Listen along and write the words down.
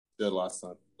Still lost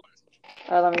son.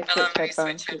 All right, let me switch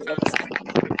headphones.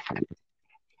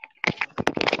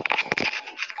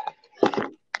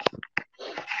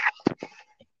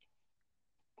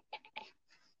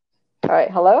 All right,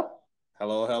 hello?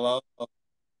 Hello.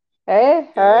 Hey,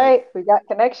 Good. all right, we got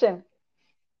connection.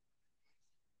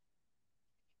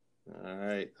 All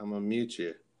right, I'm going to mute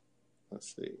you.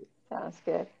 Let's see. Sounds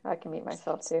good. I can mute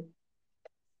myself too.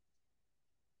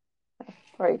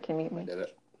 Or you can mute me. I did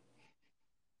it.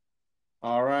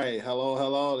 All right,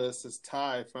 hello. This is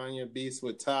Ty, Find Your Beast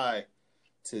with Ty.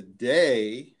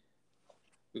 Today,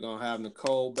 we're going to have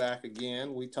Nicole back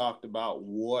again. We talked about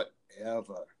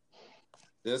whatever.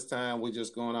 This time, we're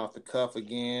just going off the cuff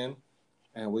again,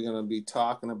 and we're going to be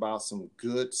talking about some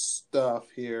good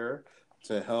stuff here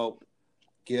to help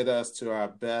get us to our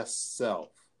best self.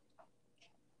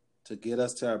 To get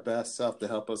us to our best self, to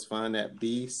help us find that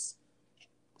beast,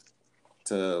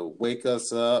 to wake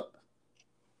us up,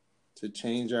 to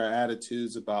change our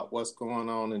attitudes about what's going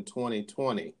on in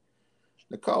 2020.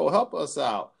 Nicole, help us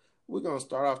out. We're going to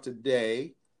start off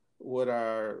today with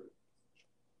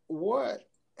what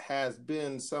has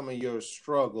been some of your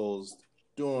struggles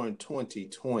during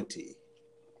 2020?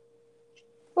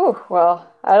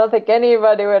 Well, I don't think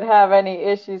anybody would have any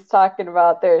issues talking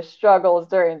about their struggles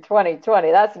during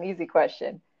 2020. That's an easy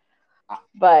question.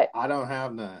 But I don't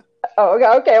have none. Oh,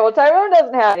 okay. Well, Tyrone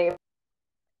doesn't have any.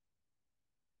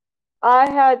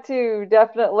 I had your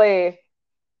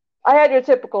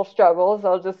typical struggles.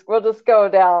 We'll just go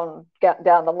down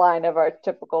the line of our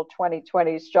typical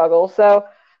 2020 struggles. So,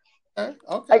 okay.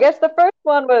 I guess the first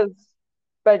one was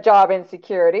my job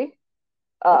insecurity.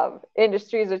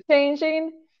 Industries are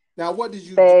changing. Now, what did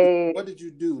you do? What did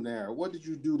you do there? What did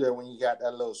you do there when you got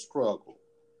that little struggle?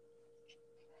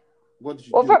 What did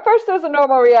you do? Well, first there was a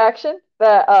normal reaction,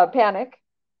 the panic.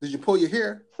 Did you pull your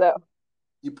hair? So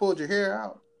you pulled your hair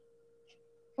out?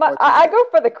 I go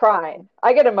for the crying.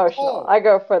 I get emotional. I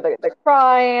go for the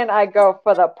crying. I go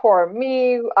for the poor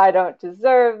me. I don't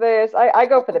deserve this. I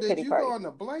go for the pity party. Did you go in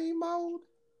the blame mode?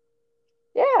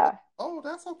 Yeah. Oh,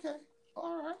 that's okay.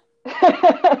 All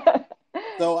right.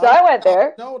 So I went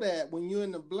there. I know that when you're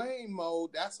in the blame mode,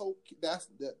 that's okay.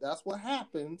 That's what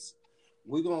happens.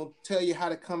 We're gonna tell you how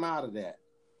to come out of that.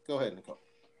 Go ahead, Nicole.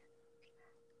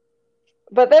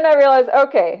 But then I realized,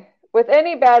 okay, with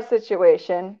any bad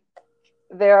situation,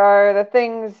 there are the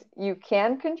things you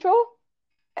can control,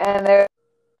 and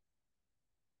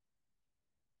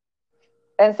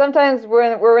sometimes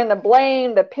we're in the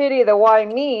blame, the pity, the why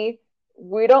me.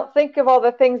 We don't think of all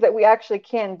the things that we actually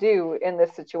can do in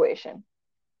this situation.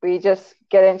 We just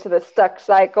get into the stuck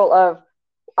cycle of,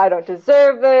 I don't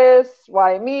deserve this.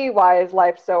 Why me? Why is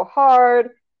life so hard?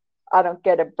 I don't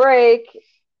get a break.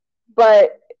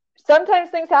 But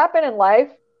sometimes things happen in life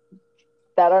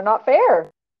that are not fair.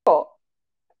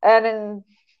 And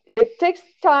it takes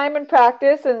time and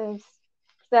practice and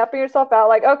snapping yourself out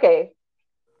like, okay,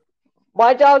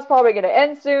 my job's probably going to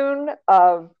end soon,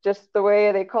 just the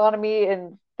way the economy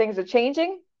and things are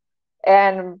changing.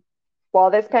 And while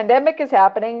this pandemic is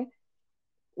happening,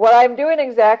 what I'm doing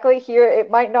exactly here, it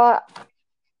might not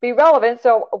be relevant.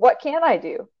 So what can I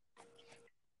do?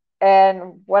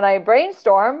 And when I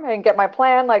brainstorm and get my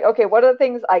plan, like, okay, what are the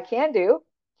things I can do?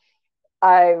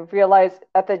 I realize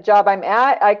at the job I'm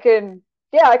at, I can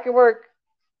work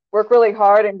really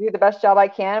hard and do the best job I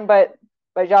can, but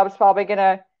my job is probably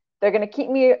they're going to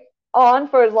keep me on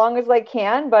for as long as they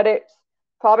can, but it's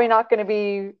probably not going to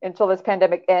be until this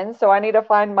pandemic ends. So I need to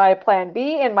find my plan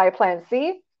B and my plan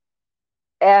C.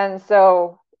 And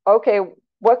so, okay,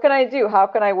 what can I do? How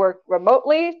can I work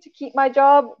remotely to keep my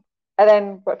job? And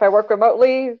then if I work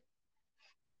remotely,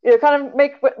 kind of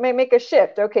make a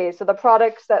shift. Okay, so the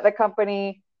products that the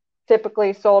company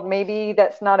typically sold, maybe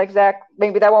that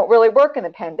won't really work in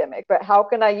the pandemic, but how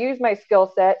can I use my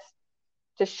skill sets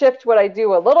to shift what I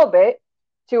do a little bit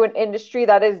to an industry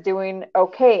that is doing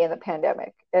okay in the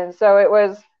pandemic? And so it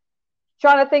was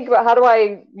trying to think about, how do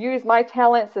I use my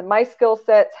talents and my skill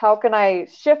sets? How can I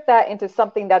shift that into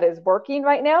something that is working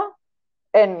right now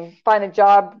and find a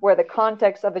job where the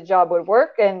context of the job would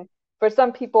work? And for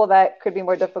some people that could be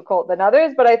more difficult than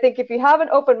others. But I think if you have an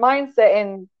open mindset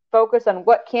and focus on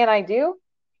what can I do,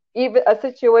 even a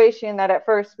situation that at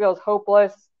first feels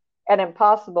hopeless and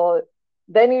impossible,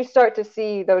 then you start to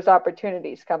see those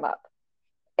opportunities come up.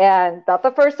 And not the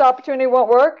first opportunity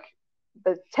won't work.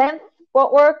 The 10th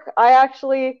won't work. I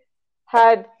actually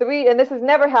had 3, and this has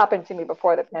never happened to me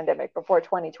before the pandemic, before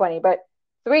 2020, but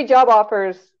 3 job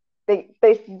offers.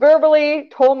 They verbally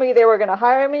told me they were going to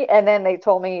hire me, and then they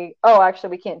told me, oh, actually,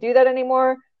 we can't do that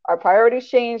anymore. Our priorities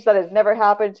changed. That has never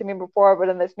happened to me before, but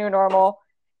in this new normal,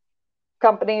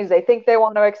 companies. They think they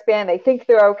want to expand. They think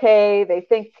they're okay. They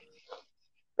think,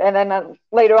 and then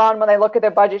later on when they look at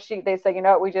their budget sheet, they say, you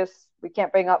know, we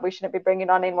can't bring up, we shouldn't be bringing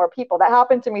on any more people. That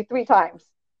happened to me 3 times.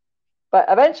 But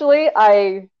eventually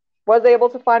I was able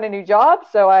to find a new job.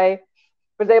 So I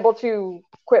was able to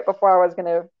quit before I was going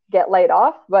to get laid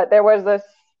off. But there was this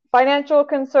financial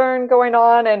concern going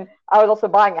on, and I was also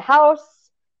buying a house.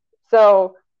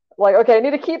 So, like, okay, I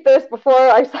need to keep this before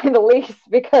I sign the lease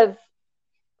because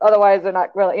otherwise they're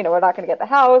not really, we're not going to get the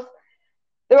house.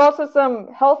 There are also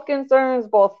some health concerns,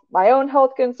 both my own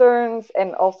health concerns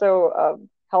and also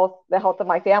the health of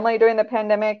my family during the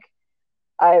pandemic.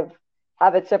 I've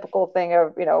had the typical thing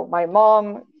of, my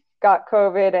mom got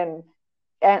COVID, and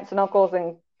aunts and uncles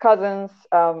and cousins.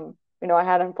 I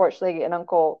had, unfortunately, an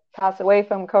uncle pass away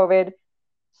from COVID.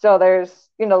 So there's,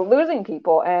 losing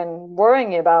people and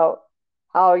worrying about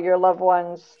how your loved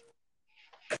ones,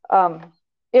 so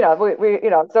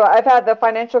I've had the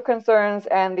financial concerns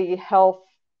and the health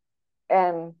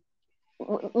and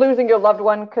losing your loved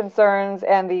one concerns,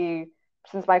 and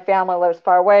since my family lives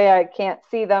far away, I can't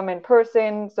see them in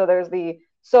person. So there's the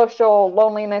social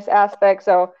loneliness aspect.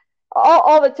 So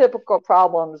all the typical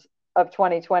problems of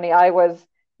 2020, I was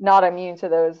not immune to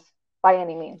those by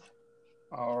any means.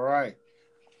 All right.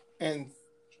 And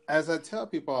as I tell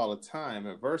people all the time,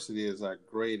 adversity is our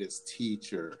greatest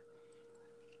teacher.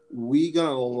 We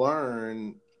gonna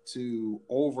learn to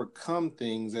overcome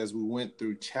things as we went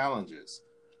through challenges.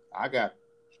 I got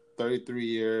 33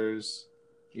 years,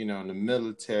 in the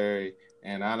military,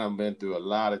 and I done been through a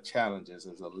lot of challenges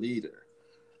as a leader.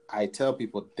 I tell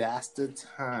people that's the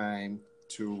time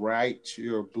to write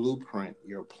your blueprint,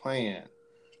 your plan,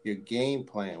 your game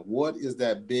plan. What is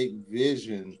that big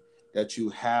vision that you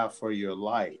have for your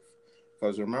life?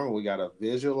 Because remember, we got to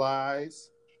visualize,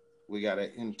 we got to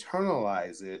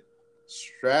internalize it,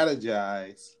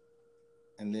 strategize,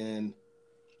 and then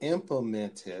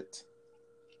implement it,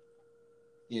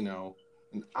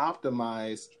 and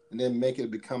optimize, and then make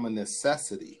it become a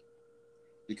necessity.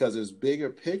 Because there's bigger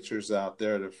pictures out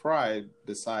there to fry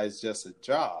besides just a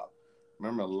job.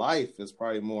 Remember, life is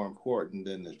probably more important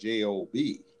than the job.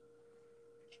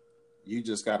 You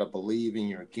just got to believe in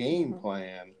your game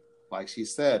plan. Like she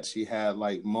said, she had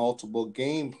like multiple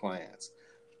game plans.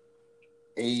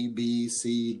 A, B,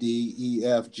 C, D, E,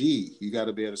 F, G. You got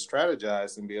to be able to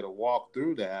strategize and be able to walk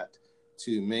through that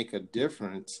to make a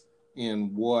difference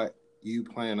in what you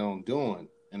plan on doing.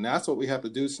 And that's what we have to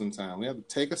do sometimes. We have to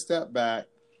take a step back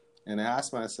and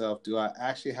ask myself, do I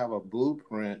actually have a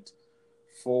blueprint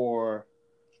for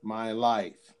my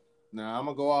life? Now, I'm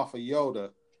going to go off of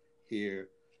Yoda here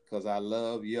because I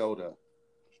love Yoda.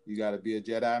 You got to be a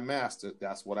Jedi Master.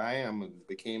 That's what I am. I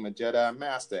became a Jedi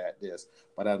Master at this,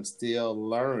 but I'm still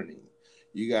learning.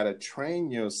 You got to train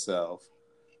yourself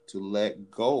to let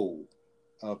go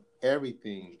of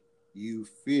everything you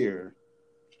fear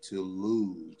to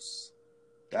lose.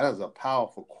 That is a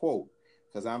powerful quote,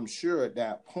 because I'm sure at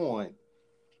that point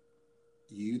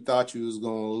you thought you was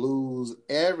going to lose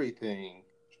everything,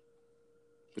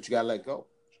 but you got to let go.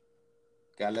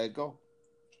 Got to let go.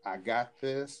 I got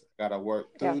this. Got to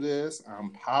work through this.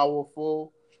 I'm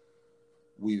powerful.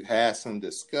 We've had some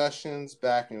discussions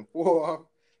back and forth.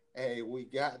 Hey, we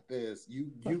got this. You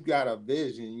got a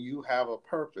vision. You have a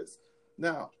purpose.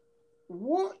 Now,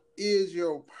 what is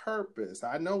your purpose?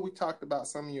 I know we talked about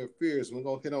some of your fears. We're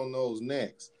going to hit on those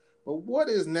next. But what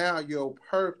is now your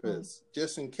purpose?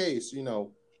 Just in case,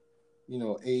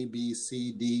 A, B,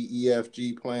 C, D, E, F,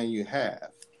 G plan you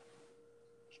have.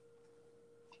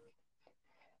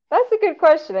 That's a good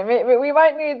question. I mean, we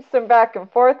might need some back and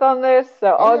forth on this,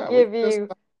 so Oh I'll yeah, we give can just you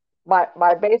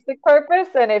my basic purpose,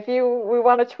 and if we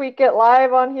want to tweak it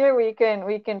live on here, we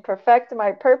can perfect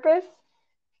my purpose.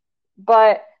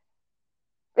 But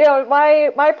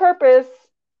my purpose,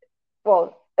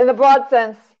 well, in the broad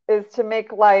sense, is to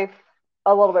make life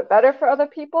a little bit better for other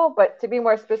people. But to be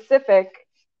more specific,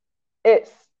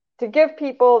 it's to give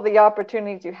people the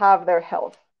opportunity to have their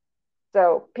health.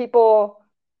 So people,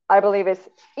 I believe it's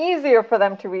easier for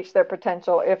them to reach their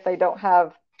potential if they don't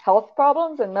have health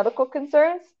problems and medical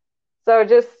concerns. So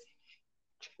just,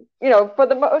 for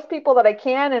the most people that I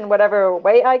can, in whatever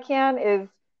way I can, is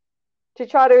to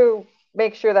try to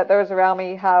make sure that those around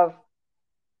me have,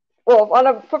 well, on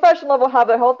a professional level, have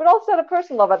their health, but also at a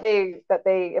personal level, that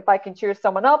they, if I can cheer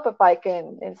someone up, if I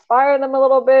can inspire them a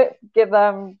little bit, give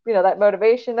them, that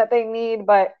motivation that they need.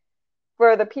 But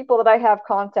for the people that I have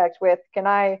contact with, can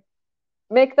I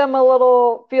make them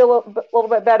feel a little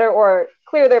bit better, or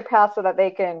clear their path so that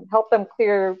they can help them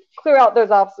clear out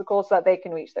those obstacles so that they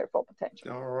can reach their full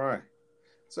potential? all right.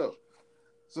 So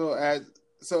as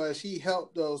so as she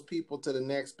helped those people to the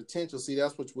next potential, see,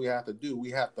 that's what we have to do.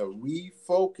 We have to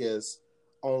refocus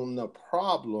on the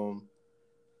problem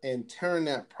and turn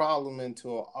that problem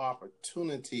into an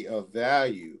opportunity of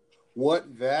value. What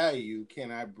value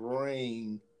can I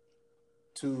bring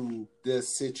to this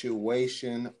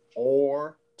situation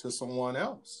or to someone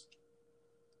else?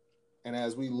 And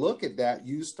as we look at that,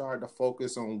 you start to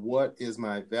focus on what is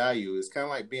my value. It's kind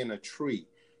of like being a tree.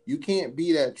 You can't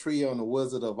be that tree on the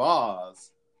Wizard of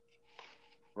Oz,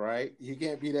 right? You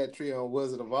can't be that tree on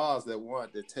Wizard of Oz that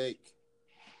wanted to take.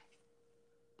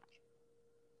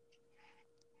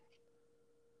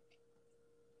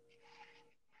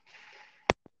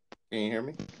 Can you hear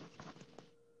me?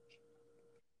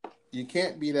 You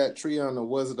can't be that tree on the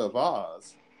Wizard of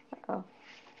Oz. Oh.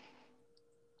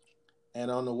 And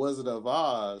on the Wizard of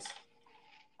Oz,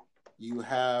 you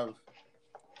have,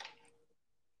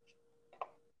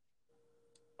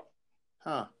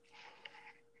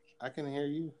 I can hear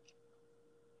you.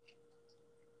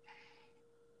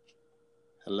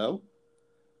 Hello?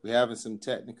 We're having some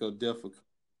technical difficulty.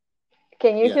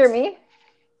 Can you hear Yes. me?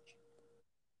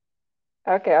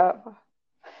 Okay.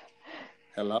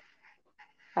 Hello?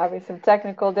 Having some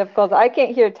technical difficulties. I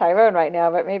can't hear Tyrone right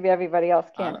now, but maybe everybody else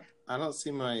can. I don't see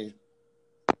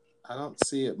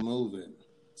it moving.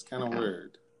 It's kind of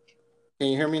weird. Can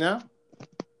you hear me now?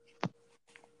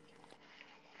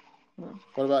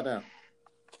 What about now?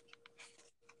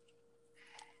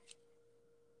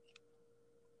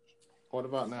 What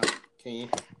about now? Can you?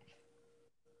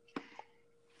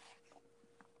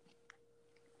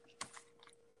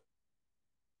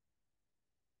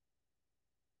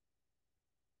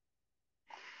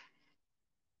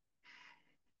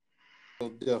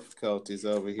 Difficulties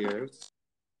over here.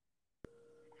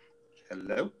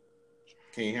 Hello?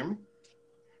 Can you hear me?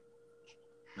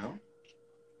 No?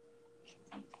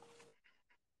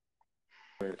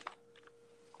 Weird.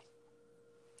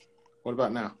 What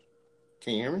about now?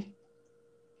 Can you hear me?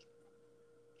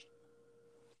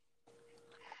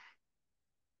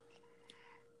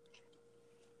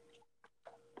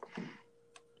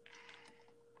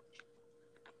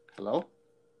 Hello?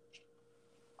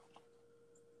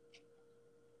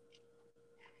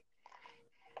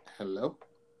 Hello?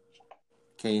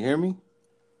 Can you hear me?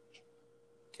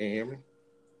 Can you hear me?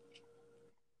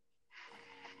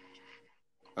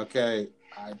 Okay,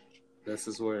 this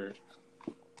is weird.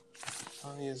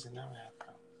 Oh, is it now?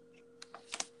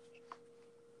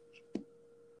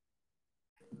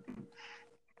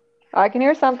 I can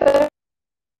hear something. Can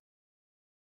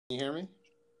you hear me?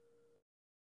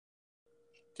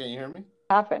 Can you hear me?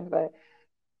 Happened, but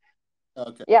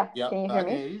Okay. yeah. Yep, Can you I hear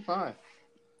can me? hear you fine.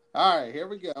 All right, here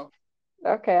we go.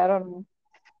 Okay, I don't know.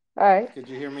 All right. Could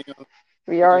you hear me? Could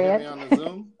you hear me Reorient. on the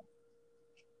Zoom?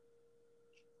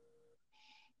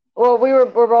 Well, we're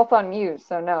both on mute,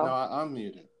 so No, no. I'm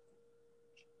muted,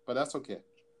 but that's okay.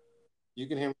 You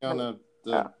can hear me on Oh.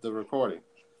 the recording.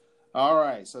 All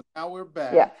right, so now we're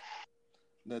back. Yeah.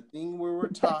 The thing we were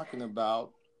talking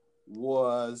about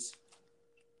was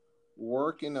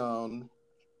working on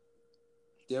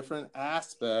different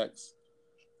aspects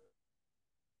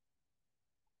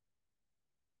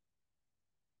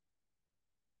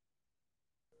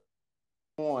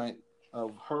point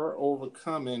of her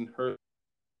overcoming her.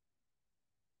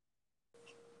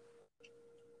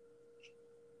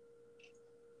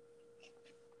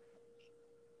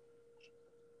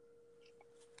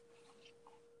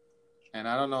 And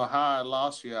I don't know how I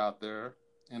lost you out there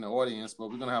in the audience, but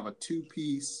we're going to have a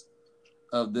two-piece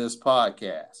of this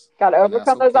podcast. Got to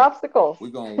overcome those obstacles. We're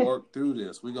going to work through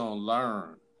this. We're going to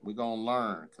learn. We're going to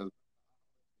learn.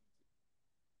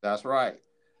 That's right.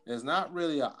 It's not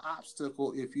really an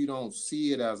obstacle if you don't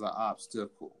see it as an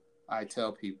obstacle, I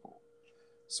tell people.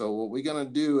 So what we're going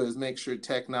to do is make sure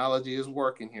technology is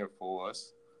working here for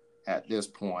us at this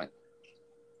point.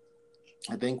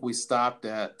 I think we stopped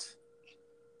at,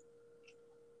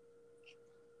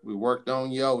 we worked on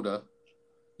Yoda.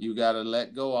 You got to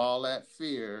let go all that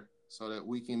fear so that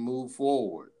we can move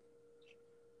forward.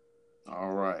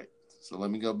 All right. So let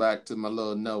me go back to my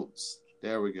little notes.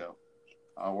 There we go.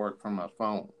 I'll work from my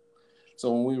phone.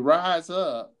 So when we rise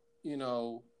up, in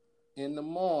the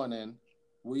morning,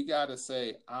 we got to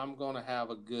say, I'm going to have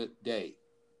a good day.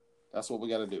 That's what we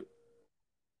got to do.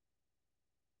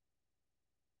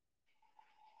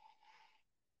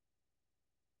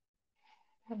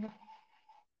 We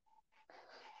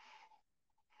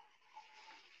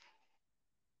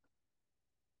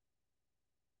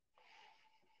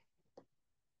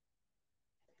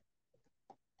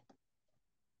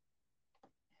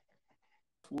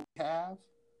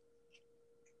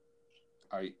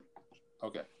are you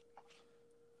okay?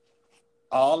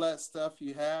 all that stuff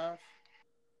you have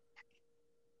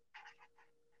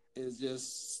is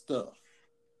just stuff.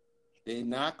 They're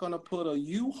not gonna put a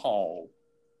U-Haul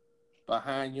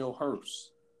behind your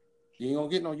hearse. You ain't gonna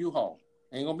get no U-Haul.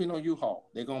 Ain't gonna be no U-Haul.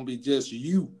 They're gonna be just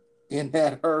you in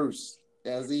that hearse.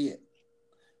 That's it.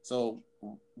 So,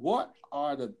 what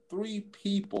are the three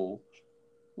people?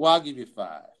 Well, I'll give you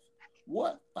five.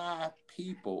 What five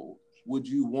people would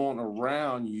you want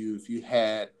around you if you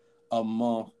had a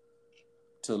month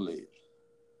to live?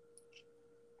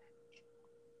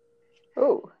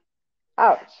 Ooh,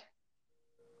 ouch.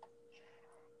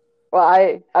 Well,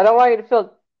 I don't want you to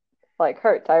feel like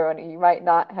hurt, Tyrone. You might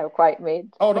not have quite made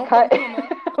Oh, the don't put cut. me on that.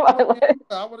 Don't put me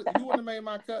on that. You wouldn't have made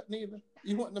my cut neither.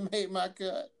 You wouldn't have made my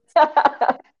cut.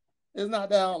 It's not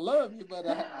that I don't love you, but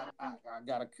I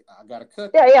gotta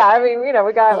cut. Yeah, yeah. I mean, you know,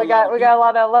 we I got know a we lot got of we got a people.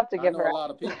 lot of love to I give know a around. lot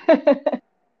of people.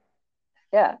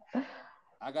 Yeah.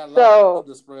 I got a lot of love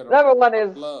So to spread around. number one A lot is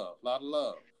of love. A lot of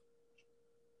love.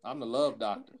 I'm the love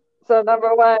doctor. so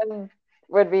number one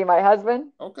would be my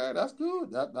husband. Okay, that's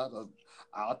good.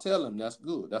 I'll tell him that's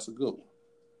good. That's a good one.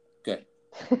 Okay.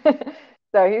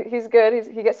 So he's good.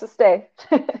 He gets to stay.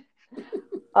 Then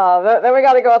we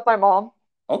got to go with my mom.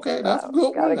 Okay, that's a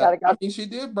good one. I Got. mean, she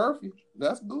did birth you.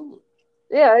 That's good.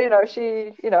 Yeah, you know and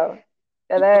She put,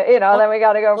 then then we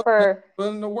got to go for put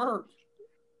in the work.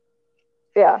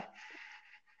 yeah,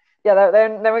 yeah.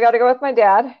 Then we got to go with my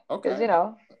dad because Okay, he,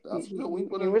 that's good. We he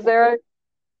put he in the was work. there.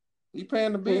 He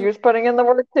paying the He bill. was putting in the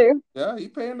work too. Yeah, he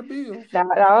paying the bills.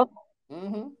 Now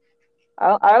Mm-hmm.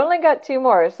 I only got two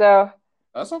more, so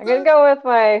That's I'm gonna okay. go with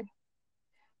my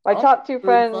I'll top two three to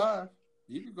friends. five.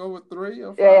 You can go with three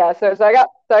or Yeah, five. yeah. So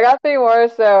I got three more.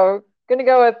 So gonna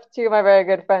go with two of my very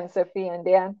good friends, Sophie and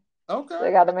Dan. So I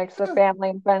Okay. got to mix the Yeah. family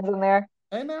and friends in there.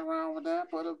 Ain't nothing wrong with that.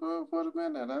 Put them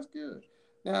in there. That's good.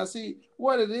 Now, see,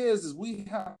 what it is we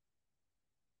have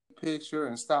a picture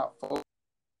and stop focusing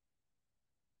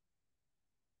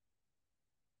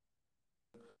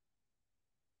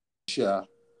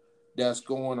that's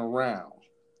going around.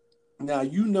 Now,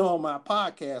 on my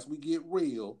podcast, we get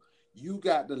real. You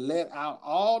got to let out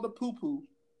all the poo poo.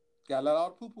 Got to let all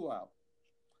the poo poo out.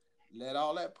 Let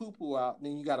all that poo poo out. And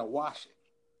then you got to wash it.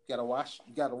 You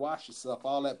got to wash yourself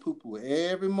all that poo poo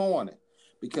every morning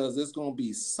because it's going to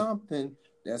be something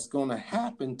that's going to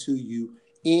happen to you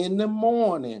in the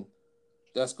morning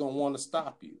that's going to want to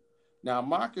stop you. Now,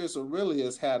 Marcus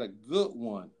Aurelius had a good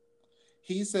one.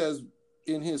 He says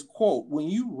in his quote, when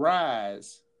you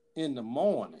rise up in the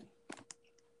morning,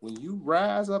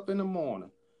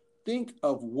 think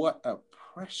of what a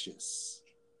precious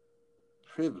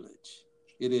privilege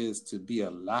it is to be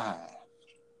alive,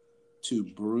 to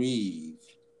breathe,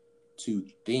 to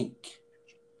think,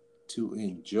 to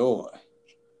enjoy,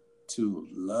 to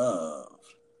love.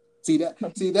 See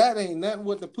that ain't nothing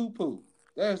with the poo-poo.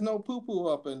 There's no poo-poo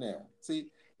up in there. See,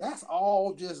 that's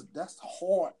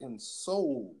heart and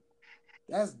soul.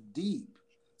 That's deep.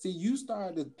 See, you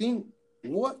start to think,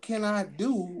 what can I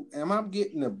do? Am I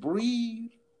getting to breathe,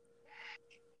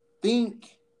 think,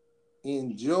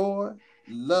 enjoy,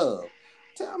 love?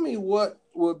 Tell me what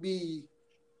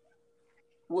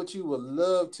you would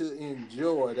love to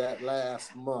enjoy that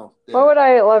last month What there. would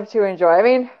I love to enjoy? I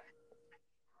mean,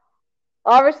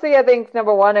 obviously, I think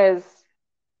number one is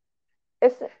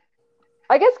it's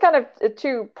I guess kind of a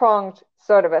two pronged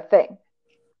sort of a thing.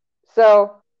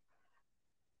 So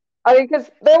I mean, because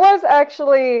there was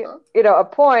actually Huh? a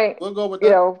point We'll go with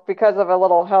that. because of a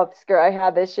little health scare I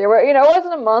had this year where it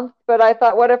wasn't a month, but I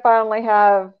thought, what if I only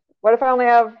have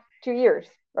 2 years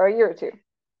or a year or two?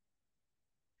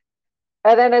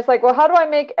 And then it's like, well, how do I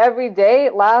make every day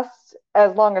last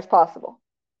as long as possible?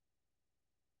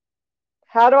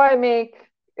 How do I make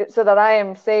it so that I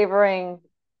am savoring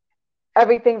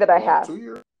everything that I Well, have? 2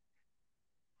 years.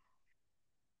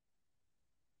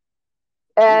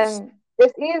 And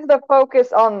it's easy to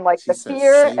focus on like She the says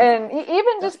fear savor. and even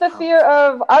That's just the fear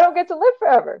powerful. of I don't get to live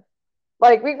forever.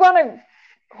 Like we want to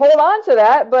hold on to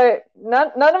that, but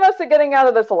none of us are getting out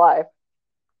of this alive.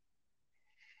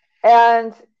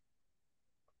 And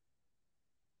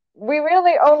we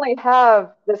really only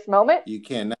have this moment. You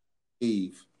cannot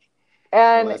leave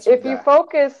And unless you if you die.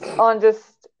 focus on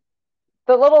just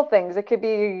the little things, it could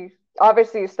be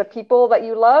obviously it's the people that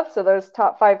you love. So those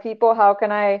top five people, how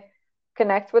can I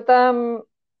connect with them?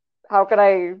 How could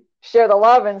I share the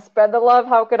love and spread the love?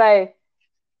 How could I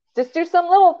just do some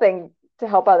little thing to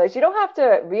help others? You don't have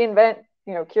to reinvent,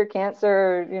 cure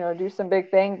cancer, do some big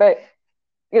thing, but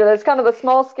there's kind of the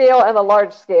small scale and the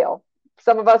large scale.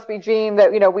 Some of us we dream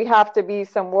that we have to be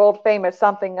some world famous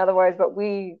something, otherwise, what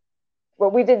we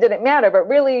did didn't matter. But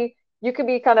really, you could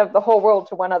be kind of the whole world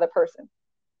to one other person.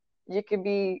 you can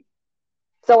be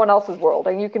someone else's world,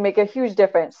 and you can make a huge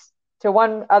difference to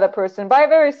one other person by a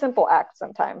very simple act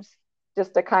sometimes.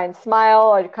 Just a kind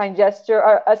smile, a kind gesture,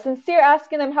 or a sincere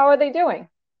asking them how are they doing.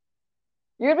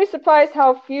 You'd be surprised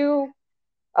how few,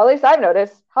 at least I've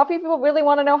noticed, how few people really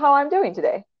want to know how I'm doing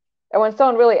today. And when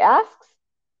someone really asks,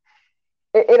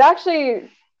 it actually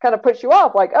kind of puts you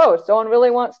off, like, oh, someone really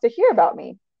wants to hear about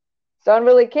me. Someone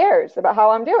really cares about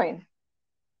how I'm doing.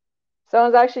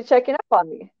 Someone's actually checking up on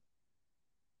me.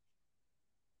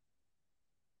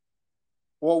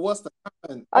 Well, what's the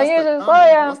common? I What's the usually just, oh common?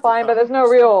 yeah, I'm What's the fine, but there's common no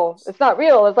real, response it's not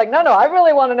real. It's like, no, no, out I there?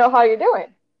 really want to know how you're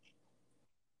doing.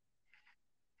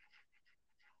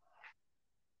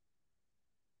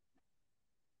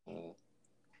 Mm.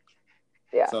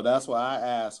 Yeah, So that's why I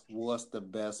asked, what's the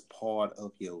best part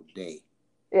of your day?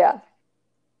 yeah.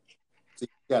 So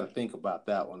you got to think about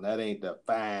that one. That ain't the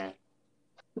fine,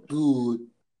 good.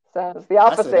 Sounds the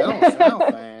I said that opposite. don't sound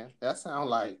fine. That sound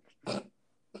like,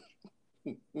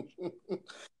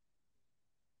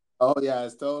 oh yeah,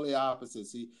 it's totally opposite.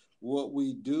 See, what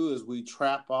we do is we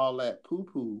trap all that poo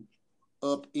poo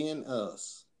up in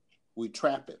us. We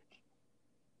trap it.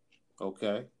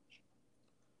 Okay.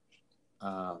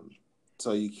 Um,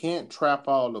 so you can't trap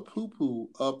all the poo poo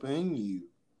up in you.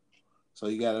 So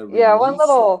you got to Yeah, one release it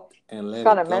little and let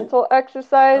kind it of go. mental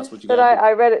exercise That's what you that got to do.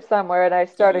 I read it somewhere and I You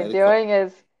got to started let it go. doing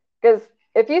is because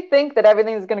if you think that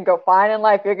everything's going to go fine in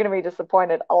life, you're going to be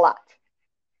disappointed a lot.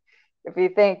 If you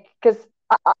think, because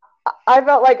I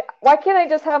felt like, why can't I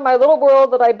just have my little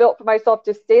world that I built for myself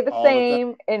just stay the All the time.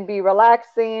 same and be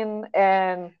relaxing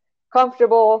and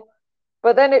comfortable?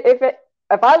 But then if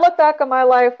I look back on my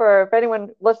life, or if anyone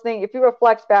listening, if you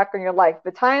reflect back on your life,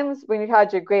 the times when you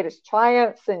had your greatest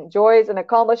triumphs and joys and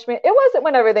accomplishment, it wasn't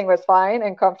when everything was fine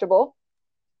and comfortable.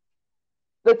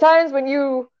 The times when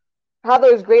you have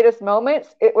those greatest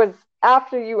moments, it was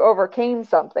after you overcame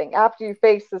something, after you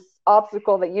faced this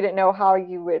obstacle that you didn't know how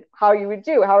you would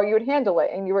handle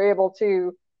it, and you were able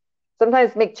to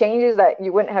sometimes make changes that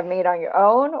you wouldn't have made on your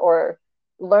own, or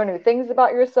learn new things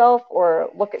about yourself, or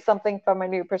look at something from a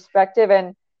new perspective.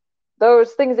 And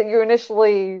those things that you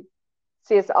initially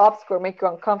see as an obstacle or make you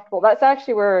uncomfortable, that's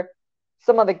actually where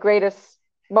some of the greatest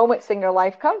moments in your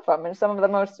life come from, and some of the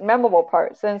most memorable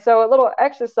parts. And so a little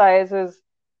exercise is,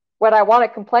 when I want to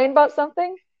complain about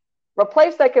something,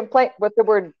 replace that complaint with the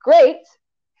word great,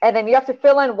 and then you have to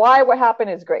fill in why what happened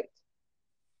is great.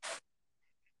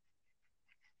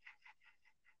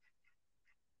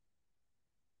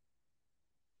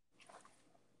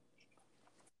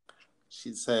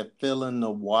 She said, feeling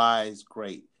the wise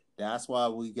great. That's why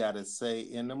we got to say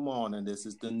in the morning, this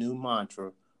is the new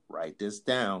mantra. Write this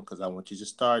down because I want you to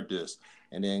start this.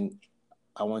 And then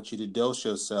I want you to dose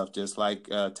yourself just like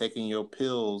taking your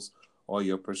pills or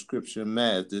your prescription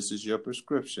meds. This is your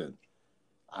prescription.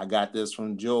 I got this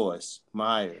from Joyce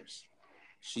Myers.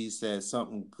 She said,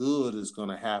 something good is going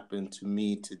to happen to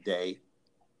me today.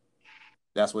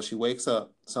 That's what she wakes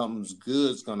up. Something's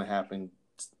good is going to happen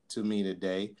to me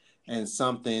today. And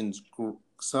something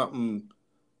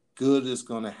good is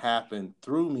going to happen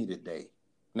through me today.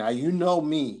 Now you know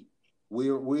me.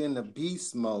 We're in the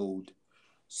beast mode.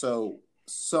 So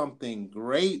something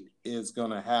great is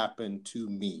going to happen to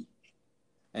me.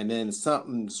 And then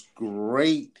something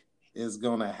great is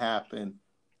going to happen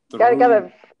through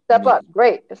Gotta step me. up.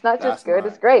 Great. It's not just That's good,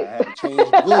 it's mine. I great. had to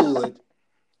change good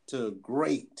to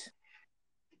great.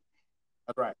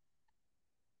 That's right.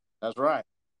 That's right.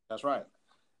 That's right.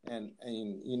 And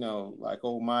you know, like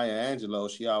old Maya Angelou,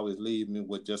 she always leave me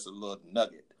with just a little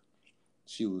nugget.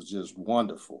 She was just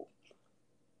wonderful.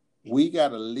 We got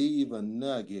to leave a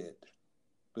nugget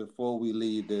before we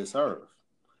leave this earth.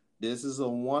 This is a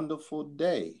wonderful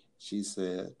day, she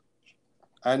said.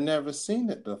 I never seen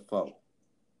it before.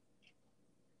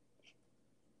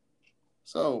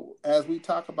 So, as we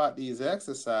talk about these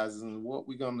exercises and what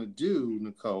we're going to do,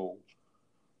 Nicole,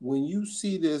 when you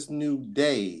see this new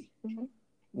day, Mm-hmm.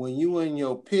 when you in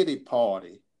your pity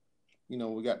party, you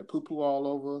know, we got the poo poo all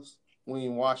over us. We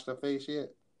ain't washed our face yet.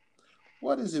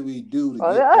 What is it we do to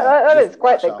Well, get that? that Just is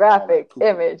quite wash the off all that graphic poo poo.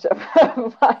 image of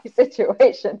my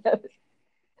situation.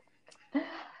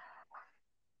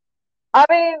 I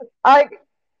mean, I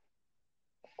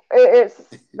it's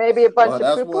maybe a Well, bunch of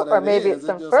that's poo poo, what or it maybe is. it's It's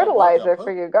some just a bunch of fertilizer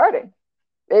for poo. your garden.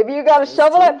 Maybe you got to It's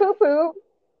shovel that true. poo poo,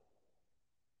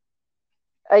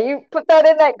 and you put that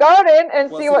in that garden and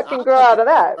Well, see see, what I can grow look out at of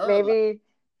it as that. fertilizer. Maybe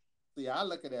See, I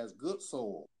look at it as good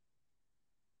soil.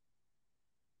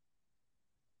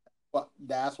 But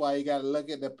that's why you got to look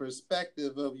at the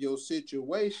perspective of your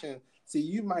situation. See,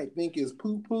 you might think it's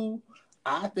poo poo.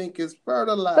 I think it's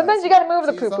sometimes you fertilizer. got to move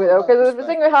the See, it's poo poo all though, about because if it's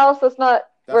in your perspective. house, that's not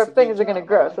where That's a good things are going to job. I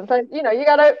grow. like it. Sometimes, you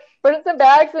got to put it in some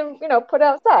bags and, put it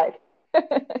outside.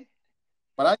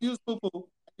 But I use poo poo.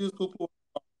 I use poo poo.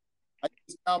 I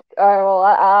use cow, All right, well,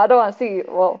 I don't want to see,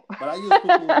 well, but I use poo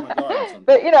poo in my garden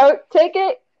but, sometimes. take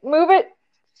it, move it,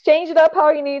 change it up how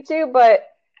you need to, but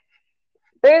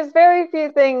there's very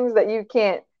few things that you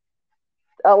can't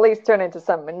at least turn into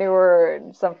some manure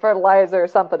and some fertilizer or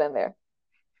something in there.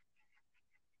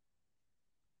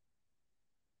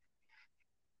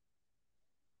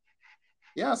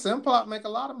 Yeah, Simplot make a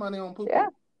lot of money on poo Yeah.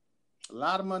 poo. A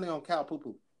lot of money on cow poo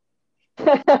poo.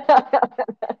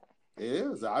 It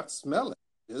is. I smell it.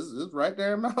 It's right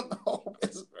there in Mount Hope.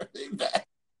 It's really bad.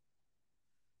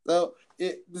 So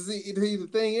the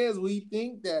thing is, we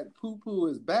think that poo poo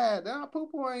is bad. Nah, poo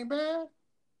poo ain't bad.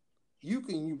 You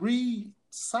can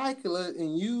recycle it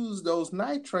and use those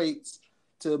nitrates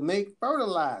to make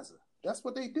fertilizer. That's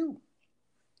what they do.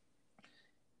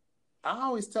 I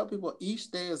always tell people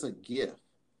each day is a gift.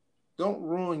 Don't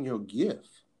ruin your gift.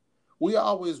 We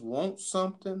always want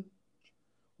something.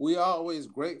 We always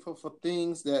grateful for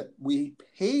things that we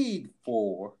paid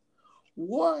for.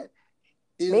 What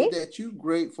is Me? it that you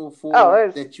grateful Oh, for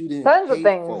there's that you didn't tons of pay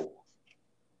things. for?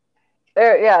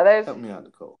 There, yeah, there's. Help me out,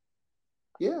 Nicole.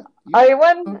 Yeah, I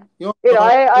when you I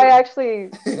know. actually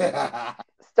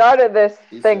started this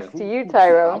He said, thanks to "Who? you, Who?" She, I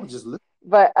Tyrone. was just listening.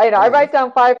 But I I was write listening.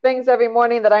 down 5 things every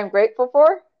morning that I'm grateful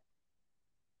for,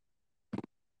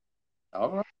 All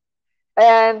right.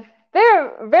 and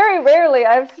they're very rarely.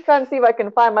 I'm just trying to see if I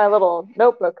can find my little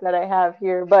notebook that I have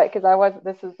here, but because I wasn't,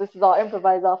 this is all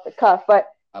improvised off the cuff. But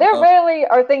I there love. rarely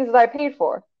are things that I paid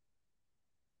for.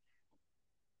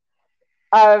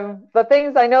 The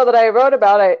things I know that I wrote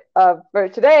about it for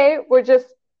today were just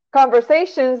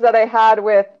conversations that I had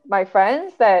with my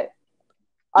friends that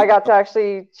I got to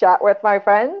actually chat with my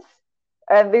friends.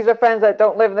 And these are friends that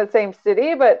don't live in the same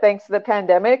city, but thanks to the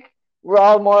pandemic, we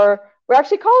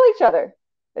actually call each other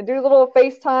and do little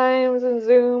FaceTimes and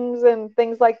Zooms and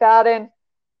things like that. And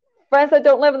friends that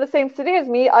don't live in the same city as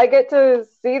me, I get to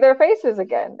see their faces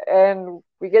again and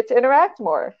we get to interact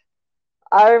more.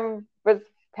 I was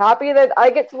happy that I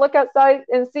get to look outside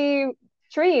and see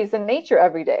trees and nature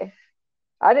every day.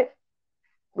 I didn't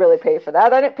really pay for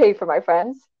that. I didn't pay for my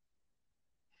friends.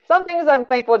 Some things I'm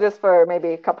thankful just for maybe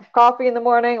a cup of coffee in the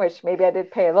morning, which maybe I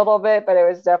did pay a little bit, but it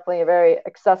was definitely a very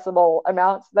accessible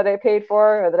amount that I paid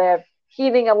for, or that I have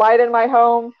heating a light in my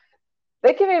home.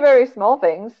 They can be very small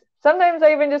things. Sometimes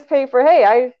I even just pay for,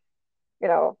 hey, you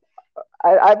know,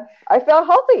 I feel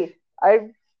healthy.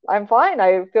 I'm fine.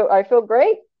 I feel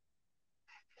great.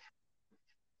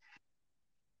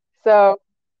 So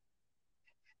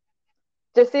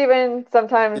just even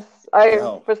sometimes It I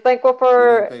helps. was thankful You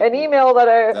for didn't pay for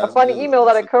it. a That's funny good. email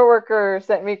that That's a a coworker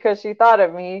sent me because she thought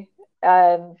of me,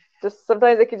 and just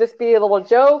sometimes it could just be a little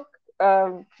joke,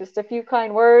 just a few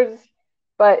kind words,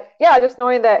 but yeah, just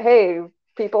knowing that hey,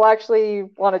 people actually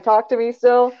want to talk to me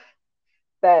still,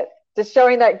 that just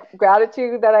showing that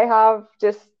gratitude that I have.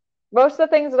 Just most of the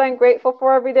things that I'm grateful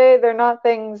for every day, they're not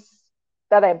things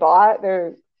that I bought.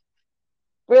 They're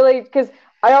really because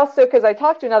I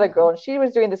talked to another mm-hmm. girl and she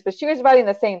was doing this, but she was writing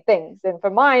the same things. And for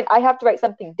mine, I have to write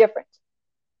something different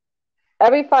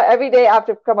every day. I have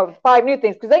to come up with 5 new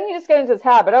things because then you just get into this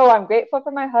habit. Oh, I'm grateful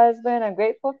for my husband. I'm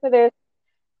grateful for this,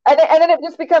 and then it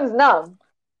just becomes numb.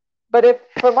 But if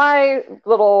for my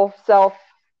little self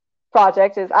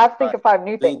project is I have to think Right. of 5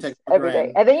 new Then you things take it for every day,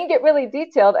 granted. and then you get really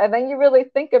detailed, and then you really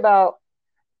think about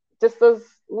just those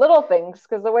little things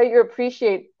because the way you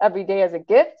appreciate every day as a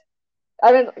gift.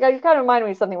 I mean, you kind of reminded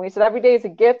me of something. We said every day is a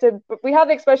gift, and we have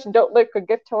the expression "don't look a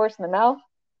gift horse in the mouth."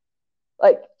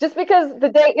 Like just because the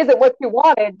day isn't what you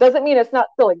wanted doesn't mean it's not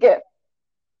still a gift.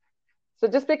 So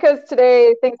just because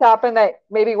today things happen that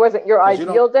maybe wasn't your Because you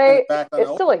don't ideal send day, it back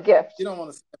it's still unopened. a gift, You don't want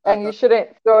to send it back and you un. shouldn't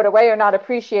throw it away or not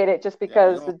appreciate it just Yeah, you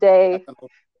because don't the want to send it back day unopened.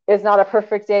 is not a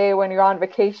perfect day when you're on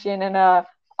vacation in a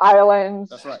island,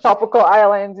 That's right. tropical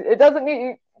island. It doesn't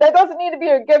need that doesn't need to be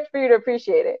a gift for you to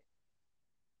appreciate it.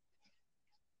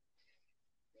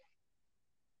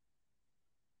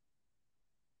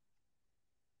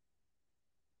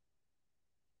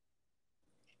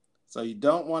 So you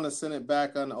don't want to send it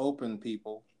back unopened,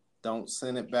 people. Don't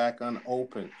send it back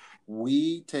unopened.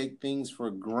 We take things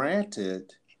for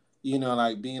granted,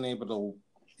 like being able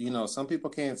to, some people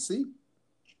can't see,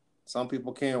 some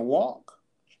people can't walk.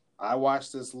 I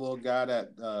watched this little guy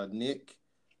that Nick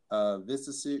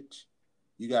Visicic.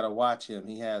 You got to watch him.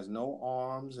 He has no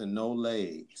arms and no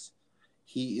legs.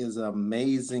 He is an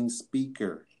amazing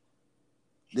speaker.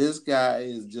 This guy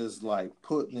is just like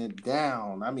putting it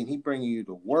down. I mean, he bringing you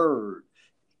the word,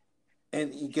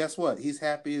 and guess what? He's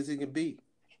happy as he can be.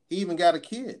 He even got a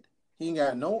kid. He ain't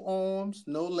got no arms,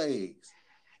 no legs.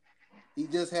 He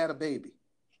just had a baby.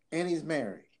 And he's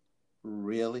married.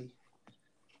 Really?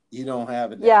 You don't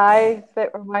have it Yeah, that bad.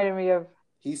 that reminded me of.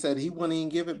 He said he wouldn't even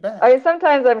give it I mean, back.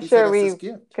 sometimes I'm He said sure that's his we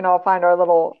gift. can all find our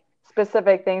little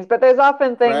specific things, but there's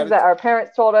often things that Gratitude our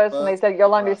parents told us, and they plus said you'll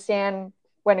generosity. understand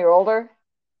when you're older.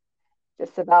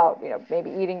 Just about,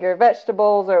 maybe eating your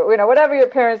vegetables, or whatever your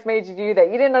parents made you do that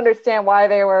you didn't understand why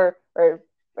they were, or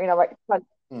like.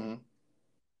 Mm-hmm.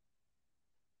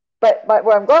 But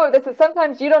where I'm going with this is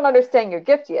sometimes you don't understand your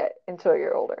gift yet until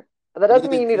you're older, but that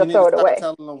doesn't mean you need You to need to throw it start away.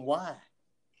 telling them why.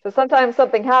 So sometimes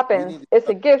something You happens, need to it's a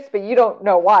start. gift, but you don't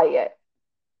know why yet.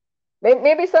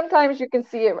 Maybe sometimes you can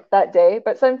see it that day,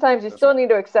 but sometimes you That's still right. need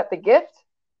to accept the gift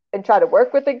and try to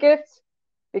work with the gift,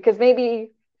 because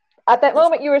maybe at that That's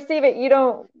moment you receive it, you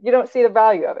don't see the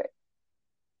value of it,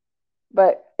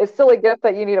 but it's still a gift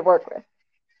that you need to work with.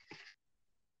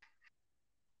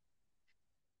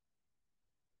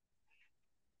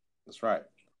 that's right.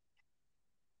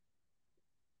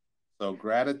 So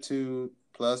gratitude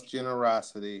plus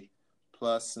generosity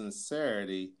plus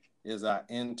sincerity is our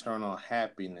internal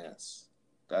happiness.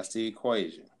 That's the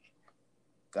equation.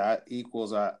 That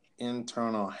equals our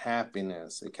internal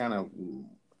happiness. It kind of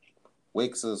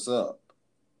wakes us up.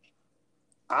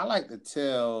 I like to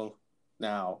tell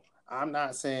now, I'm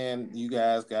not saying you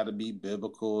guys got to be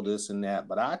biblical, this and that,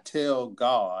 but I tell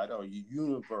God or your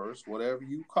universe, whatever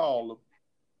you call them,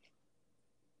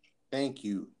 thank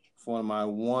you for my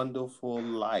wonderful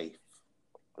life.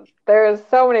 There's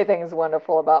so many things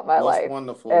wonderful about my What's life,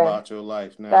 wonderful and about your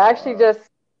life that now, actually just.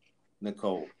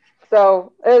 Nicole?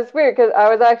 So it was weird because I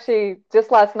was actually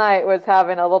just last night was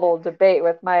having a little debate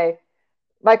with my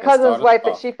Let's cousin's start us wife,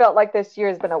 that off. she felt like this year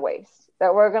has been a waste,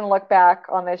 that we're going to look back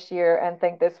on this year and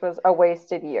think this was a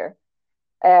wasted year.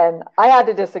 And I had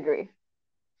to disagree.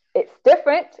 It's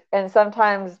different, and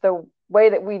sometimes the way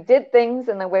that we did things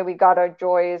and the way we got our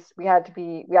joys, we have to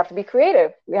be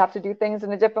creative. We have to do things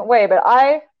in a different way. But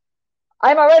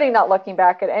I'm already not looking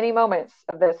back at any moments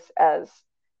of this as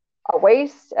a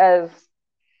waste, as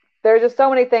there's just so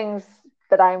many things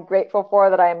that I'm grateful for,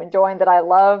 that I'm enjoying, that I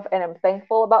love, and am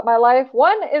thankful about my life.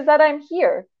 One is that I'm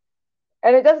here,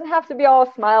 and it doesn't have to be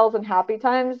all smiles and happy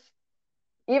times.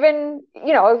 Even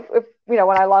if when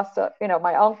I lost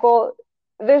my uncle,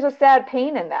 there's a sad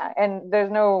pain in that, and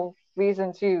there's no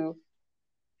reason to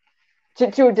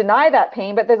deny that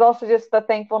pain. But there's also just the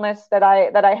thankfulness that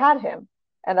I had him,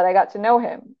 and that I got to know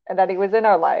him, and that he was in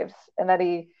our lives, and that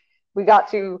we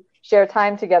got to share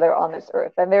time together on this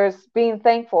earth. And there's being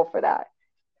thankful for that,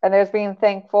 and there's being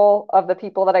thankful of the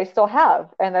people that I still have,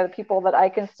 and the people that I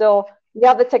can still. We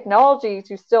have the technology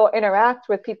to still interact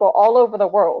with people all over the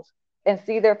world and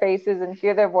see their faces and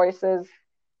hear their voices.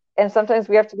 And sometimes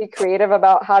we have to be creative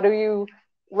about how do you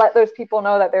let those people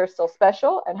know that they're still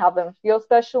special and have them feel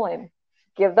special and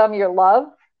give them your love.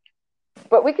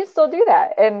 But we can still do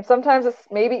that. And sometimes it's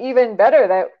maybe even better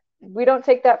that we don't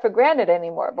take that for granted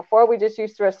anymore. Before, we just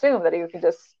used to assume that you can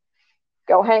just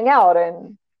go hang out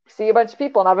and see a bunch of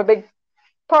people and have a big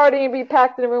party and be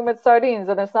packed in a room with sardines,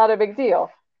 and it's not a big deal.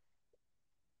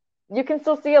 You can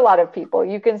still see a lot of people.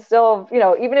 You can still,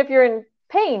 even if you're in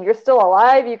pain, you're still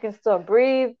alive. You can still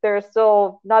breathe. There's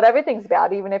still, not everything's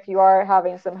bad. Even if you are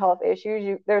having some health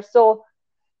issues, there's still,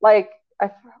 like,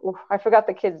 I forgot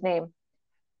the kid's name.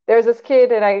 There's this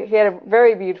kid, and he had a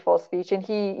very beautiful speech, and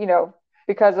he,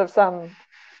 because of some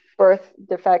birth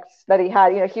defects that he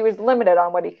had, he was limited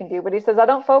on what he can do. But he says, I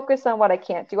don't focus on what I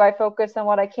can't do. I focus on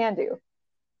what I can do.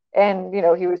 And,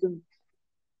 he was,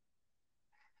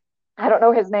 I don't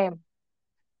know his name.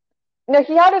 No,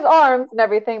 he had his arms and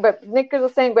everything, but Nick is the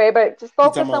same way. But just You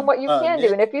focus on talking what you about can do.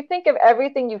 And Nick? if you think of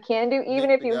everything you can do, even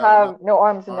Nick, if the you guy with no have no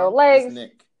arms and no arms, is legs,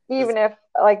 Nick. This even if,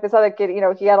 like this other kid,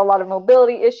 he had a lot of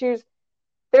mobility issues,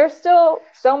 there's still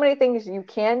so many things you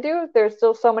can do. There's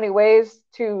still so many ways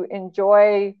to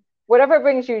enjoy whatever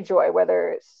brings you joy, whether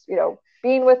it's,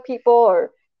 being with people,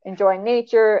 or enjoying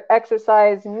nature,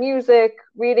 exercise, music,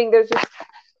 reading. There's just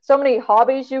so many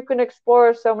hobbies you can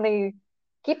explore, so many.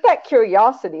 Keep that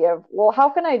curiosity of, well, how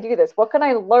can I do this? What can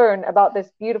I learn about this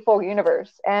beautiful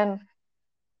universe? And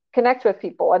connect with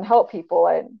people and help people.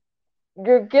 And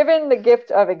you're given the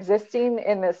gift of existing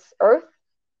in this earth.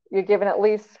 You're given at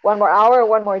least one more hour,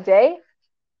 one more day.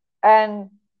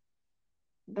 And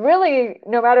really,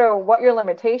 no matter what your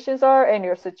limitations are and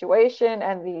your situation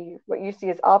and the what you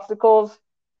see as obstacles,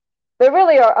 there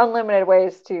really are unlimited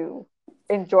ways to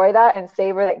enjoy that and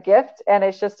savor that gift. And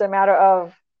it's just a matter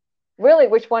of, really,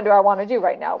 which one do I want to do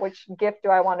right now? Which gift do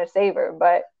I want to savor?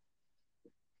 But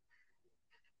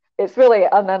it's really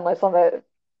unendless on the,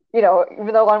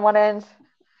 even though on one end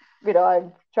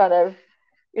I'm trying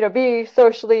to, be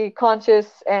socially conscious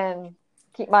and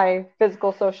keep my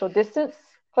physical social distance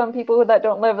from people that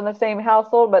don't live in the same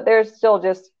household. But there's still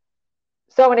just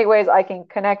so many ways I can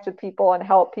connect with people and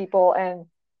help people and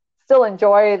still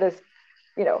enjoy this,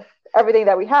 you know, everything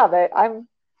that we have. I'm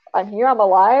here, I'm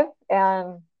alive,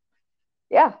 and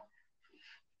yeah.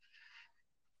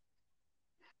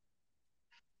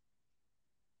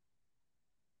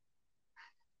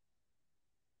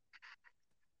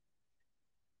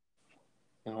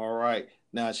 All right.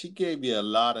 Now she gave you a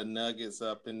lot of nuggets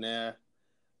up in there.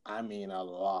 I mean, a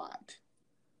lot.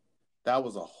 That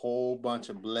was a whole bunch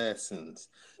of blessings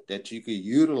that you could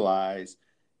utilize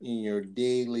in your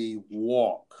daily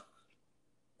walk.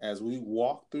 As we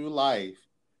walk through life,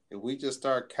 if we just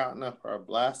start counting up our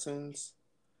blessings,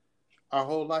 our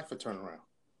whole life will turn around.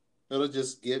 It'll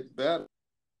just get better.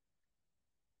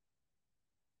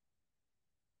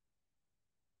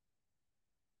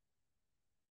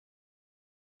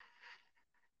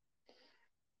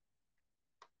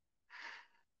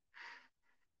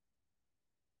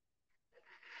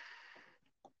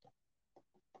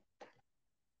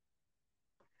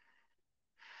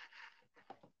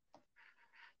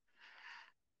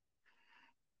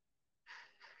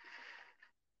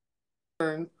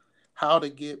 Learn how to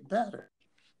get better.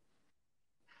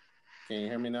 Can you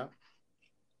hear me now?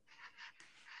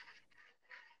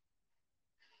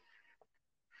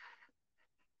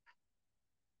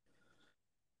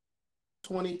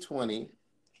 2020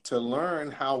 to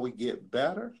learn how we get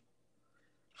better,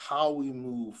 how we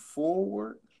move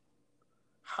forward,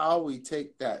 how we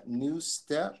take that new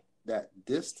step, that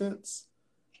distance,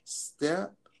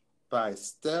 step by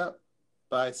step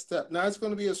by step. Now, it's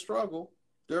going to be a struggle.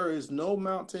 There is no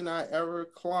mountain I ever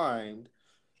climbed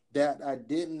that I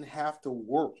didn't have to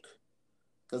work.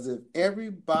 Because if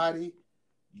everybody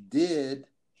did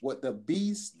what the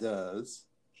beast does,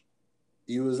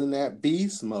 he was in that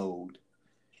beast mode,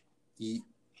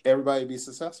 everybody be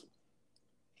successful.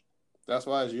 That's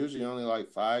why it's usually only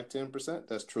like 5-10%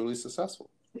 that's truly successful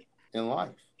in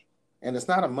life. And it's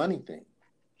not a money thing,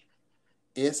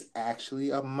 it's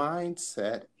actually a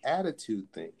mindset,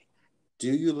 attitude thing.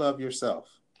 Do you love yourself?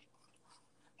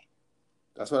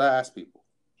 That's what I ask people.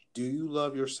 Do you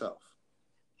love yourself?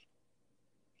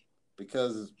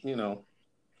 Because,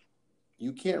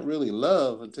 you can't really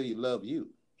love until you love you.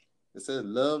 It says,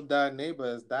 love thy neighbor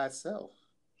as thyself.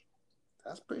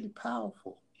 That's pretty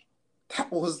powerful.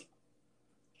 That was,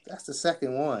 that's the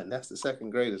second one. That's the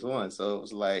second greatest one. So it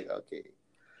was like, okay.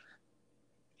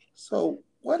 So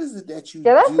what is it that you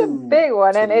Yeah, that's a do big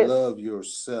one, to and it's love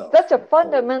yourself, such a Nicole?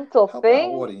 fundamental Help our thing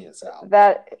audience out.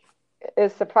 that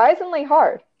is surprisingly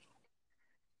hard.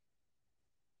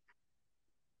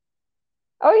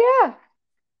 Oh yeah.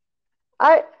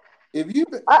 I If you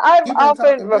I've you've been often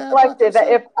talking bad about reflected that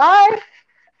yourself, if I,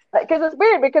 because it's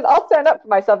weird because I'll stand up for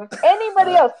myself. If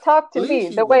anybody at else talked to me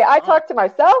least the you way was I honest. talk to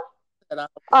myself, That I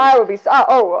I would be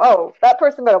that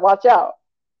person better watch out.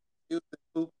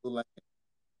 was like,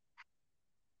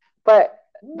 But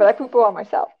I poo ooh. poo on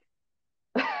myself.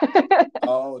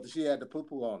 Oh, she had the poo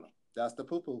poo on her. That's the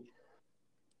poo poo.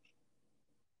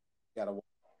 Gotta So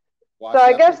wash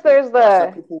I that poo guess poo. there's Wash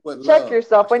that the poo poo with check love.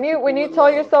 yourself Wash when the poo poo you with tell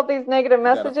love. yourself these negative You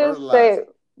gotta messages. fertilize Say, it.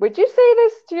 would you say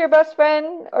this to your best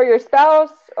friend or your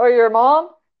spouse or your mom?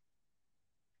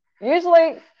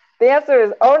 Usually the answer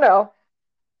is, oh no,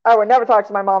 I would never talk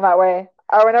to my mom that way.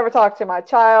 I would never talk to my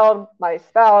child, my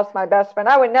spouse, my best friend.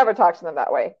 I would never talk to them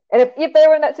that way. And if they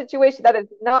were in that situation, that is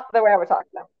not the way I would talk to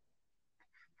them.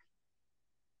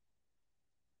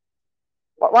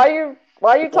 Why are you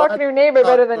Why talking do to your we neighbor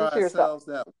better talk to than to yourself? ourselves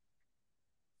that?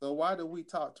 So why do we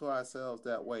talk to ourselves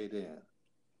that way then?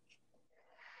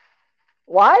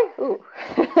 Why? Ooh.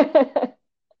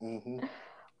 Mm-hmm.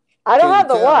 I don't Can you have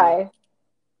the tell me why.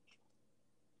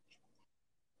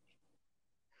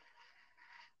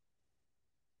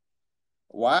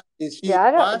 why is she? Yeah,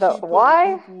 I Why don't is the she putting poo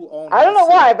why. poo on I don't know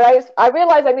why, herself? but I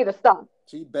realize I need to stop.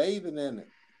 She bathing in it.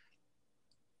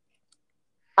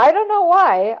 I don't know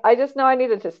why. I just know I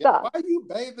needed to Yeah, why stop. are you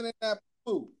bathing in that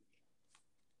poo?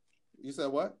 You said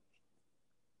what?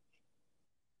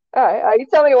 All right, you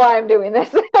tell me why I'm doing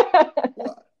this.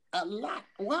 Well, a lot.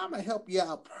 Well, I'm gonna help you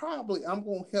out. Probably, I'm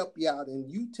gonna help you out, and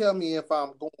you tell me if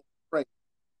I'm going right.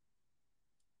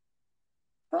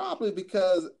 Probably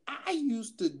because I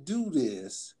used to do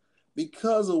this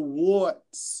because of what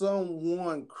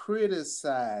someone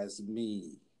criticized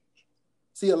me.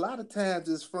 See, a lot of times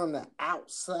it's from the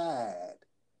outside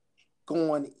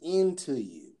going into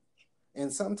you.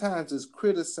 And sometimes it's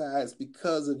criticized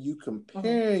because of you Mhm.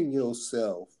 comparing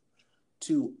yourself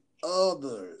to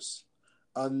others.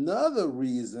 Another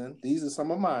reason, these are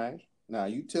some of mine. Now,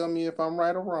 you tell me if I'm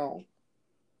right or wrong.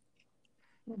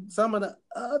 Some of the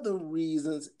other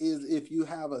reasons is if you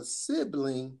have a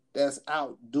sibling that's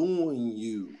outdoing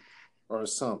you or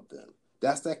something.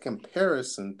 That's that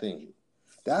comparison thing.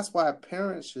 That's why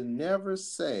parents should never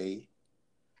say,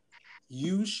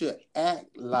 you should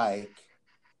act like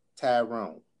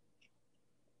Tyrone.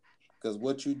 Because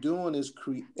what you're doing is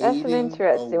That's an creating a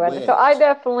interesting one. So I wedge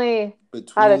definitely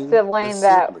had a between the sibling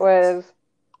that siblings. was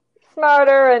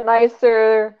smarter and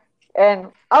nicer.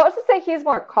 And I was to say he's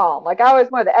more calm. Like I was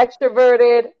more the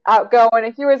extroverted, outgoing,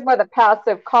 and he was more the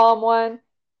passive, calm one.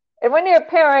 And when you're a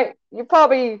parent, you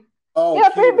probably, Oh, yeah,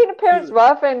 being cute, a parent's cute.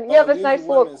 rough, and you Oh, have this usually nice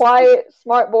little women's cute. quiet,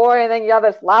 smart boy, and then you have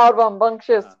this loud,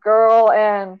 rambunctious Uh-huh. girl.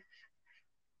 And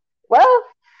well,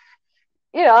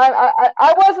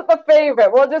 I wasn't the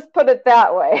favorite. We'll just put it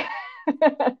that way.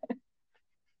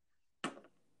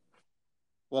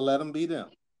 Well, let them be them.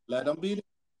 Let them be them.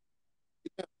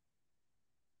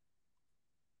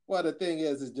 Well, the thing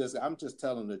is just I'm just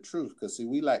telling the truth because see,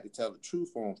 we like to tell the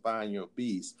truth on Find Your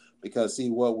Beast because see,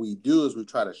 what we do is we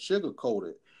try to sugarcoat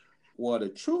it. Well, the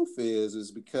truth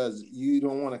is because you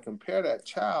don't want to compare that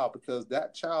child because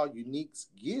that child unique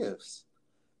gifts.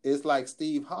 It's like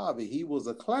Steve Harvey. He was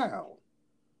a clown,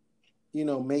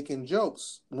 making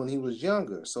jokes when he was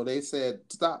younger. So they said,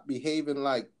 stop behaving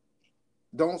like,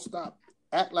 don't stop,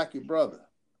 act like your brother.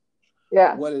 But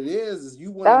Yeah, what it is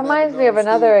you would that have never reminds me of known Steve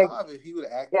another. Harvey if he would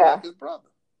have acted Yeah, like his brother.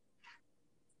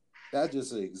 That's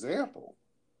just an example.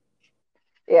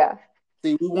 yeah.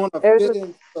 See, we want to There's fit this.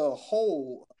 into a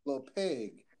hole, a little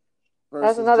peg,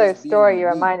 That's versus another just being story you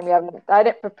reminded me unique. of. I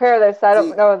didn't prepare this. I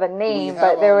don't See, know the we name, have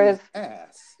but there all was these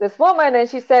masks. this woman, and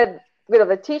she said,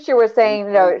 the teacher was We saying,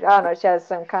 play. I don't know, she has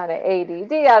some kind of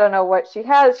ADD. I don't know what she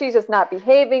has. She's just not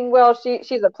behaving well.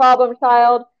 She's a problem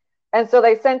child, and so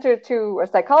they sent her to a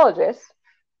psychologist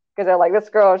because they're like, this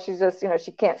girl, she's just,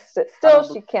 she can't sit I still. don't She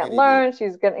believe can't ADD. learn.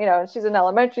 She's gonna, she's in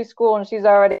elementary school, and she's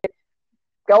already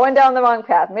going down the wrong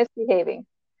path, misbehaving.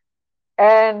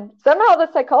 And somehow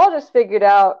the psychologist figured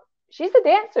out she's a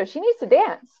dancer. She needs to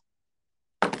dance.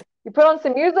 You put on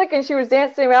some music and she was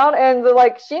dancing around, and they're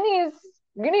like,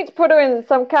 you need to put her in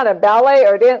some kind of ballet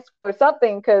or dance or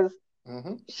something because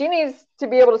Mm-hmm. she needs to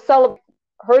be able to celebrate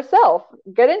herself,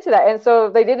 get into that. And so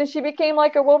they did, and she became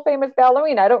like a world famous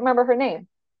ballerina. I don't remember her name,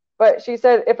 but she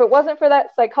said if it wasn't for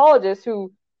that psychologist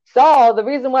who saw the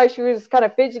reason why she was kind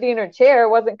of fidgety in her chair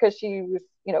wasn't because she was,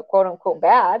 quote unquote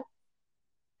bad.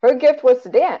 Her gift was to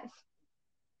dance.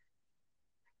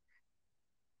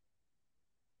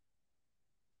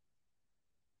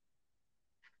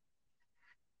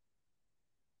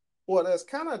 Well, that's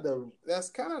kind of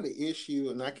the issue,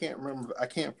 and I can't remember. I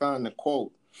can't find the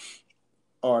quote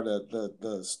or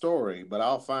the story, but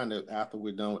I'll find it after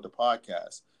we're done with the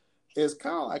podcast. It's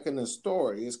kind of like in the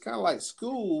story. It's kind of like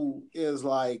school is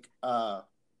like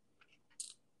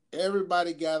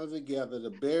everybody gathered together: the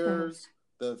Mm-hmm. bears,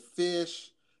 the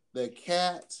fish, the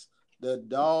cats, the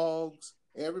dogs.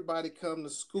 Everybody come to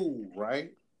school,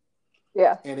 right?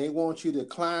 Yeah, And they want you to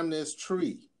climb this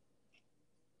tree.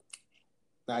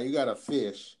 Now you got a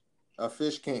fish. A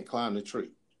fish can't climb the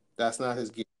tree. That's not his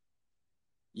gift.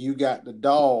 You got the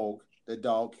dog. The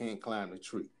dog can't climb the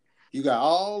tree. You got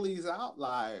all these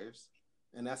outliers,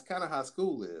 and that's kind of how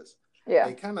school is. yeah,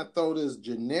 They kind of throw this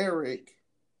generic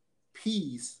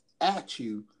piece at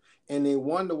you, and they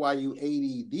wonder why you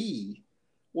ADD.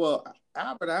 Well,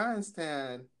 Albert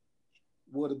Einstein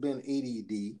would have been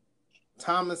ADD.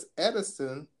 Thomas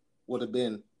Edison would have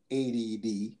been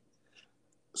ADD.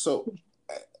 So,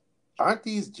 aren't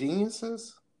these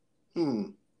geniuses? Hmm.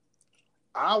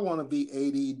 I want to be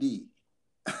ADD.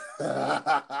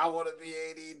 I want to be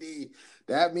ADD.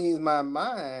 That means my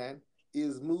mind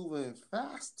is moving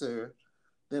faster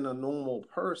than a normal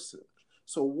person.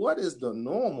 So, what is the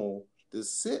normal to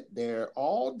sit there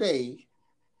all day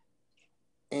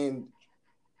and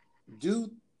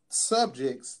do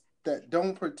subjects that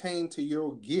don't pertain to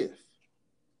your gift?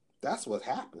 That's what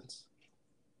happens.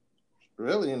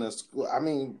 Really, in a school. I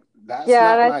mean, that's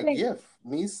yeah. And not I my think, gift.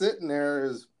 Me sitting there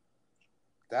is,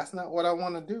 that's not what I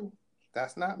want to do.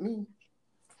 That's not me.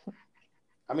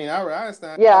 I mean, Albert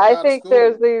Einstein yeah, dropped I out of think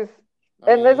there's school. these, I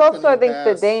and mean, there's he couldn't also, I even think,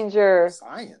 the pass danger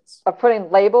science, of putting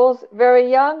labels very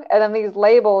young, and then these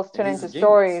labels and turn he's a into genius.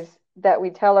 stories that we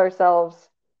tell ourselves.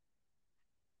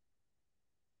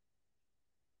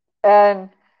 And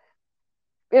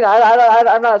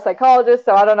I'm not a psychologist,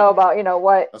 so I don't know Exactly. about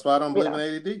what That's why I don't you believe in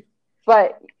know. ADD.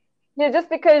 But just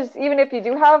because even if you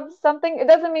do have something, it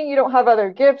doesn't mean you don't have other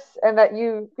gifts, and that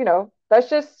that's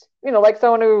just like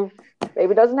someone who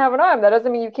maybe doesn't have an arm. That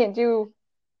doesn't mean you can't do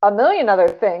a million other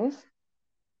things.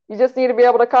 You just need to be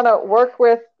able to kind of work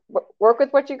with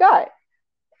what you got.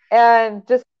 And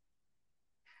just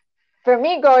for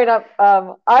me growing up,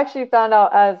 I actually found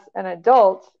out as an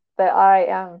adult that I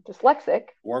am dyslexic.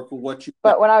 Work with what you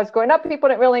got. But when I was growing up, people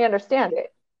didn't really understand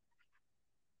it.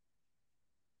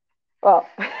 Well,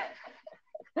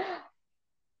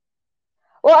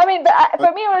 well, I mean, Oh,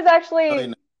 for me, it was no, you're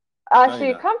not. No, you're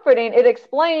actually not. comforting. It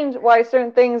explained why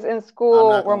certain things in I'm school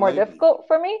not were gonna more label you. difficult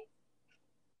for me.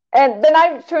 And then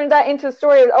I turned that into a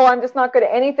story of, oh, I'm just not good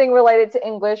at anything related to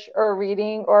English or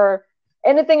reading or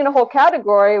anything in a whole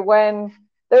category, when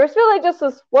there's really just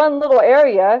this one little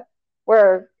area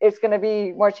where it's going to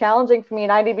be more challenging for me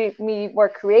and I need to be more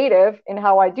creative in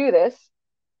how I do this.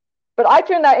 But I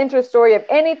turned that into a story of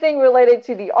anything related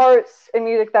to the arts and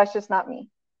music. That's just not me.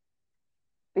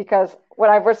 Because when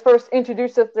I was first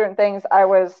introduced to certain things, I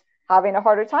was having a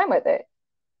harder time with it.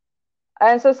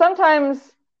 And so sometimes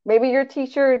maybe your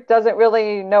teacher doesn't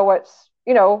really know what's,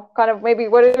 kind of maybe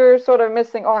what is your sort of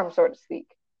missing arm, so to speak.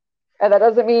 And that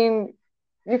doesn't mean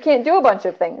you can't do a bunch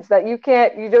of things, that you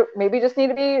don't, maybe just need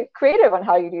to be creative on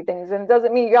how you do things. And it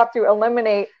doesn't mean you have to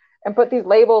eliminate and put these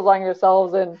labels on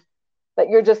yourselves and that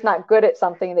you're just not good at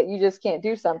something, that you just can't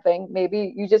do something.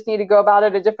 Maybe you just need to go about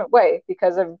it a different way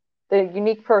because of the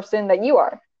unique person that you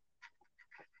are.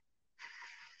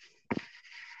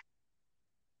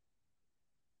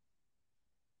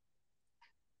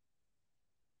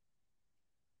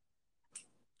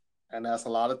 And that's a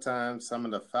lot of times some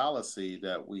of the fallacy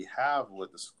that we have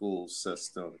with the school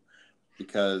system,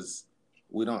 because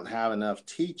we don't have enough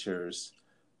teachers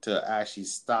to actually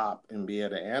stop and be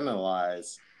able to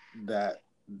analyze that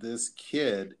this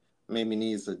kid maybe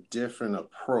needs a different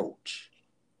approach.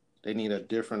 They need a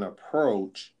different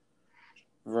approach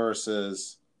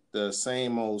versus the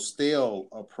same old stale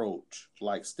approach,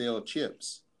 like stale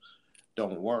chips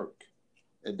don't work.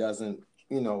 It doesn't,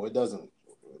 it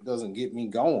doesn't get me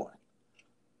going.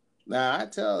 Now, I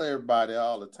tell everybody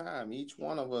all the time, each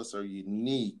one of us are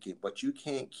unique, but you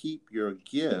can't keep your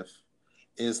gift.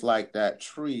 It's like that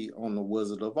tree on the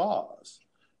Wizard of Oz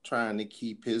trying to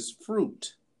keep his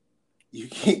fruit. You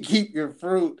can't keep your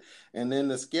fruit, and then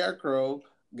the scarecrow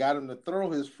got him to throw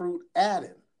his fruit at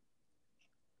him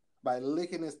by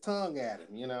licking his tongue at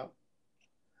him.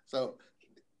 So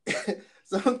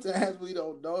sometimes we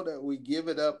don't know that we give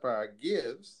it up our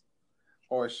gifts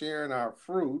or sharing our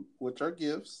fruit, which are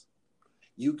gifts.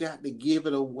 You got to give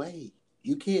it away.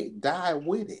 You can't die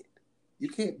with it. You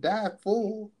can't die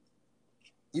full.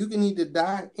 You can need to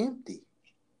die empty.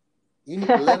 You need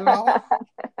to let it off.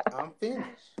 I'm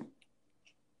finished.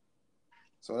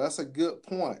 So that's a good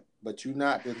point. But you're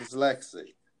not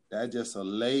dyslexic. That's just a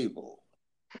label.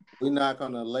 We're not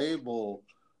going to label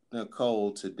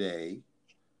Nicole today.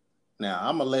 Now,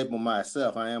 I'm going to label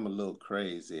myself. I am a little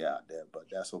crazy out there, but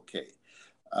that's okay.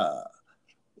 Uh,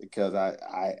 because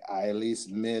I at least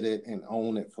admit it and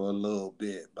own it for a little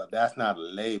bit. But that's not a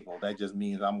label. That just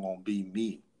means I'm going to be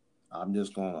me. I'm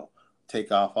just going to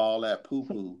take off all that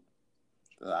poo-poo.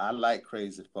 I like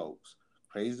crazy folks.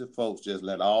 Crazy folks just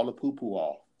let all the poo-poo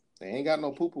off. They ain't got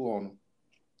no poo-poo on them.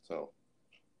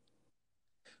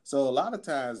 So a lot of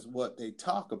times what they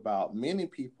talk about, many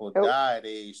people Nope. die at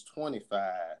age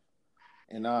 25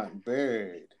 and aren't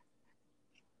buried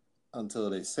until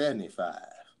they're 75.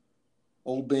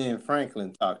 Old Ben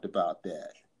Franklin talked about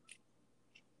that.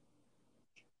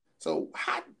 So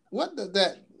what does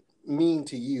that mean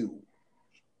to you?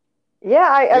 Yeah,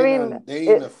 I They mean, done they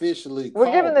ain't it's officially we're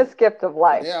given called this it, gift of but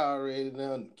life. they already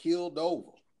done killed over.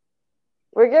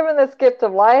 We're given this gift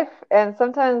of life, and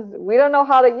sometimes we don't know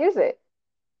how to use it.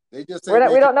 They just ain't We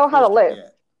make it don't know how to official live,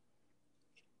 yet.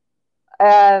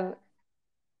 and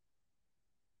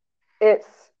it's.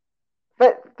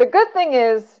 But the good thing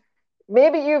is,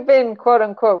 maybe you've been quote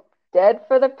unquote dead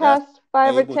for the That's past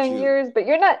 5 or 10 enabled you. years, but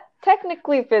you're not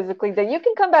technically physically dead. You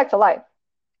can come back to life.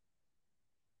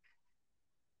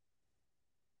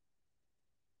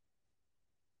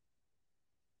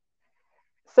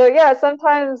 So yeah,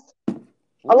 sometimes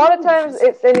a lot of Ooh, times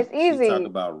it's she talk easy.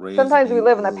 about raising Sometimes we you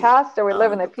live in the up past or we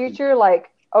live out in of the the poop, future. Like,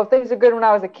 oh, things are good when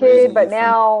I was a kid, raising but you from.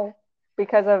 now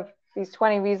because of these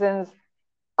 20 reasons,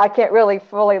 I can't really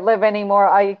fully live anymore.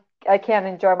 I can't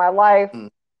enjoy my life. Mm.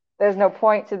 There's no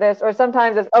point to this. Or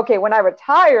sometimes it's okay, when I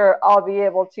retire, I'll be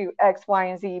able to X, Y,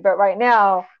 and Z. But right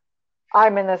now,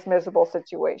 I'm in this miserable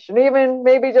situation. Even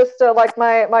maybe just like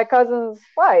my cousin's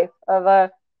wife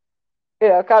of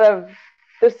kind of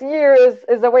this year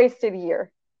is a wasted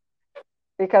year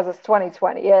because it's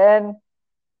 2020, and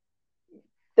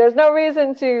there's no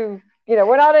reason to,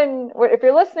 we're not in. If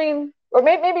you're listening, or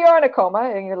maybe you're in a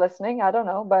coma and you're listening, I don't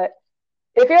know, but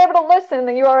if you're able to listen,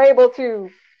 then you are able to,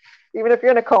 even if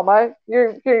you're in a coma,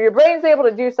 your brain's able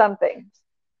to do some things.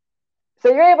 So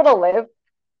you're able to live,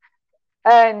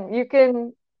 and you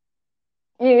can,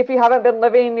 if you haven't been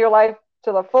living your life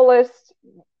to the fullest,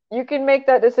 you can make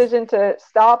that decision to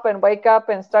stop and wake up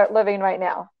and start living right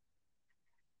now.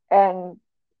 And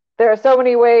there are so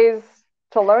many ways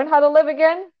to learn how to live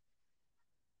again.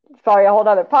 It's probably a whole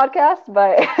other podcast,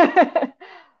 but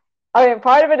I mean,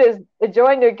 part of it is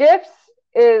enjoying your gifts,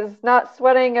 is not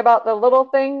sweating about the little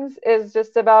things, is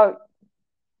just about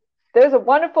there's a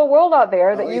wonderful world out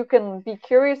there that Oh, yeah. you can be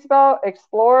curious about,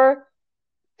 explore,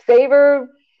 savor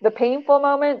the painful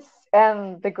moments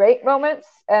and the great moments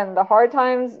and the hard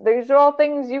times. These are all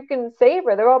things you can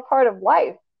savor. They're all part of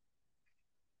life.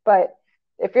 But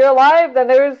if you're alive, then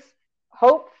there's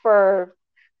hope for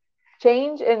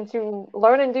change and to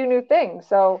learn and do new things.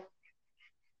 So,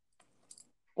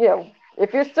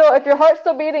 if your heart's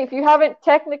still beating, if you haven't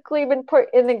technically been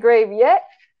put in the grave yet,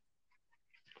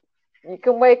 you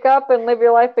can wake up and live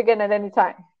your life again at any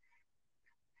time.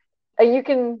 And you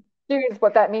can choose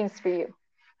what that means for you.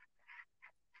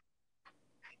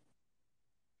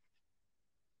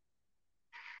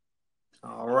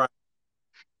 All right.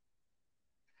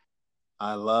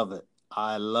 I love it.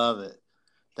 I love it.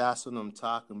 That's what I'm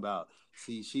talking about.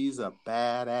 See, she's a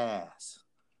badass.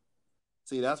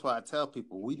 See, that's why I tell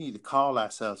people we need to call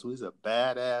ourselves, we's a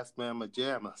badass mamma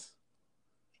jammas.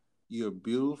 You're a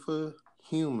beautiful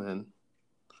human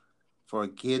for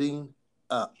getting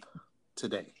up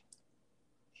today.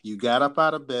 You got up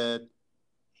out of bed.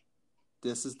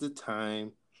 This is the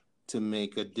time to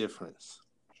make a difference.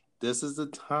 This is the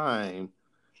time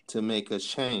to make a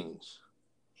change.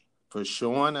 For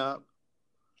showing up,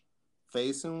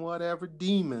 facing whatever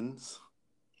demons,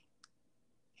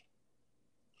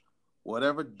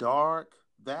 whatever dark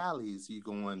valleys you're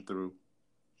going through,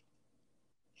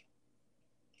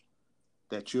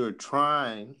 that you're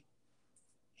trying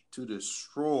to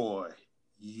destroy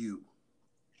you.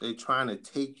 They're trying to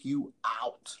take you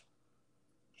out.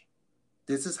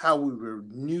 This is how we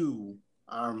renew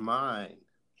our mind.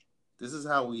 This is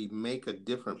how we make a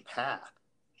different path.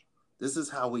 This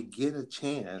is how we get a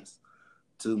chance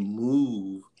to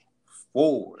move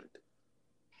forward.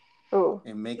 Ooh.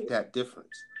 And make that difference.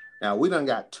 Now, we done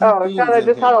got two Oh, it's kind things of in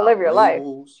just here how to live about your life.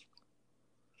 labels.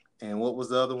 And what was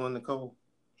the other one, Nicole?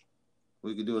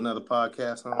 We could do another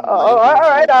podcast on Oh, all labels.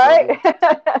 right, What was the other one?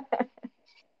 all right.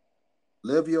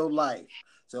 Live your life.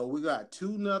 So we got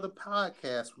two other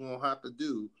podcasts we're going to have to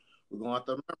do. We're going to have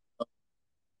to remember.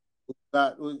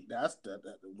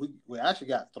 We actually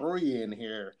got three in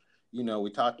here. We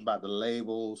talked about the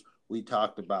labels. We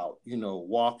talked about,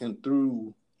 walking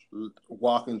through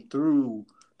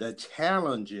the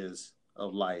challenges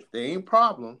of life. They ain't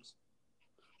problems,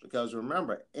 because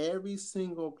remember, every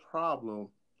single problem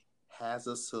has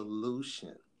a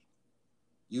solution.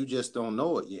 You just don't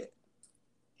know it yet.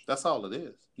 That's all it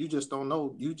is. You just don't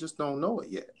know. You just don't know it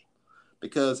yet,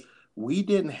 because we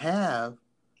didn't have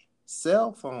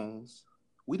cell phones.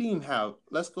 We didn't even have.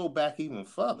 Let's go back even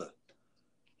further.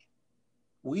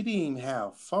 We didn't even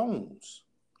have phones.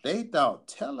 They thought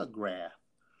telegraph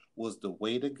was the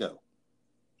way to go.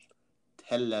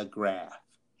 Telegraph.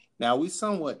 Now we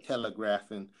somewhat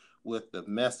telegraphing with the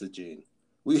messaging.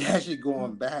 We actually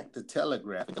going back to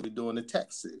telegraphing. We're doing the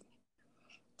texting.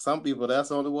 Some people, that's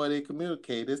the only way they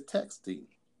communicate is texting.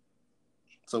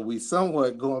 So we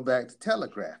somewhat going back to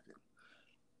telegraphing.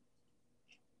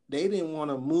 They didn't want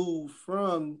to move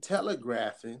from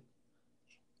telegraphing.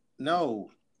 No,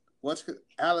 what's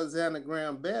Alexander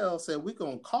Graham Bell said, we're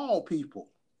gonna call people.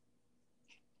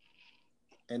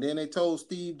 And then they told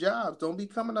Steve Jobs, don't be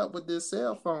coming up with this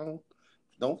cell phone.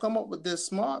 Don't come up with this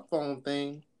smartphone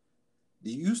thing.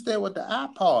 You stay with the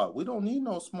iPod. We don't need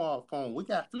no smartphone. We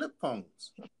got flip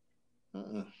phones.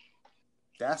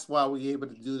 That's why we're able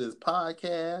to do this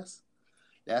podcast.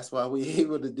 That's why we're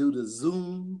able to do the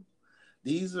Zoom.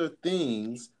 These are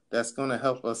things that's going to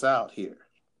help us out here.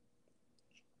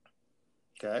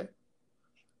 Okay?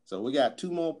 So we got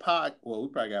two more well, we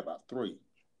probably got about three,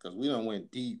 because we done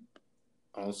went deep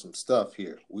on some stuff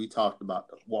here. We talked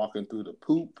about walking through the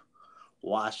poop,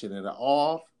 washing it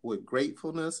off with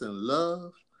gratefulness and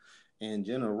love and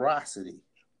generosity.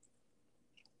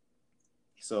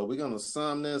 So we're going to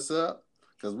sum this up,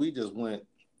 because we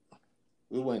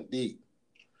went deep.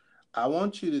 I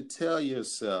want you to tell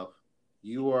yourself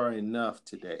you are enough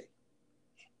today.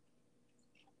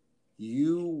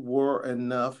 You were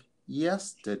enough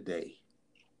yesterday.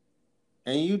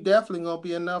 And you definitely going to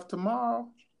be enough tomorrow.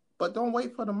 But don't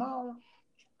wait for tomorrow.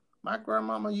 My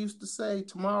grandmama used to say,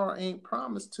 tomorrow ain't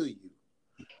promised to you.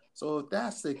 So if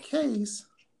that's the case,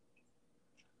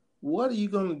 what are you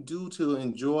going to do to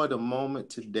enjoy the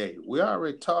moment today? We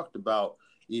already talked about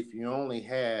if you only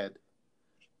had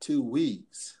 2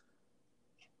 weeks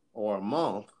or a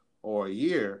month or a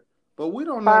year, but we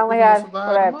don't If know I if we're only going to had, what,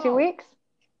 survive I have two tomorrow. weeks?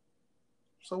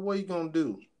 So what are you going to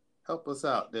do? Help us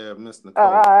out there, Miss Oh, Nicole.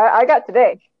 I got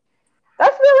today.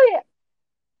 That's really,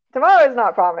 tomorrow is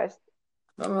not promised.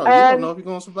 No, no, no. You don't And know if you're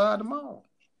going to survive tomorrow.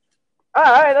 all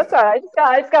right, that's all right.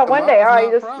 I just got one day. All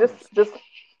Tomorrow's right, not promised. just.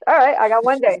 All right, I got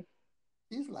one she's, day.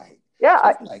 she's like,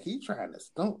 Yeah, she's like, he's trying to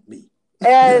stump me.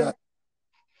 and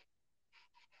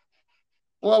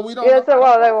Well, we don't yeah. know. I So don't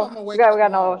well, know if I'm gonna we wake got up we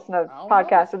got no listen tomorrow. to I don't know.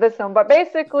 podcast of this one, but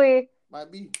basically, Might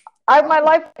be my wrong.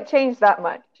 life changed that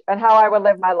much and how I would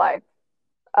live my life.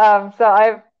 So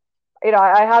I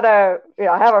had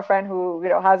I have a friend who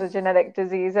has a genetic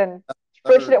disease, and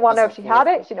first she Third, didn't want to that's know a if she had fourth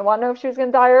it. one. She didn't want to know if she was going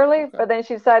to die early. Okay. But then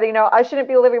she decided, I shouldn't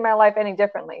be living my life any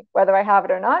differently, whether I have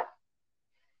it or not.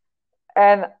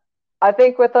 And I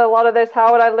think with a lot of this,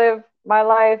 how would I live my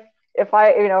life if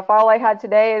all I had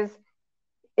today is,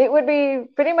 it would be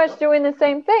pretty much doing the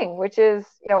same thing, which is,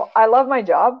 I love my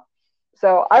job,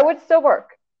 so I would still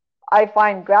work. I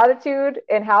find gratitude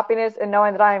and happiness in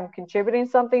knowing that I am contributing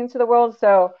something to the world.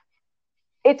 So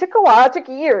it took a while. It took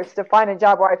years to find a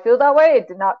job where I feel that way. It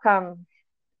did not come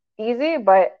easy,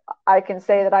 but I can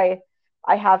say that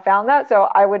I have found that. So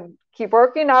I would keep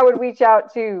working. I would reach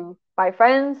out to my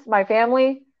friends, my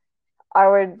family. I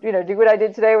would, do what I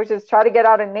did today, which is try to get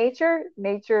out in nature.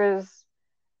 Nature is,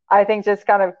 I think, just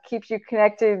kind of keeps you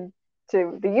connected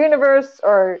to the universe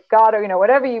or God, or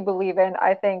whatever you believe in.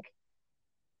 I think,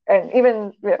 and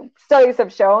even studies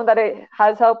have shown that it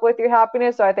has helped with your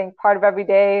happiness. So I think part of every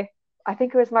day, I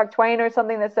think it was Mark Twain or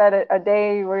something that said a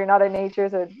day where you're not in nature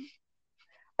is a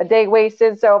day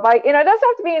wasted. So if it doesn't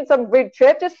have to be in some big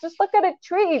trip. Just look at a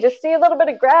tree, just see a little bit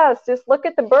of grass, just look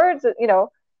at the birds,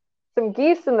 some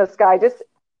geese in the sky. Just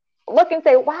look and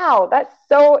say, wow, that's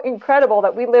so incredible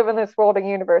that we live in this world and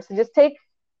universe. And just take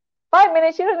 5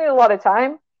 minutes. You don't need a lot of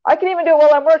time. I can even do it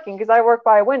while I'm working because I work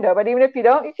by a window. But even if you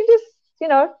don't, you can just,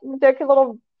 take a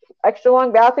little extra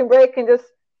long bathroom break and just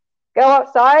go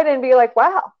outside and be like,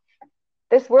 wow,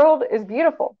 this world is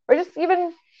beautiful. Or just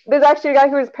even, there's actually a guy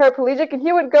who is paraplegic, and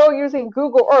he would go using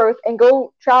Google Earth and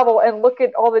go travel and look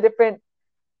at all the different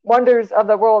wonders of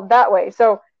the world that way.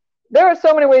 So there are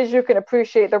so many ways you can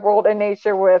appreciate the world and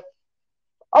nature with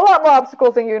a lot more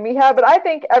obstacles than you and me have. But I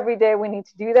think every day we need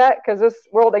to do that because this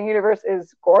world and universe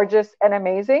is gorgeous and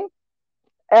amazing.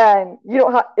 And you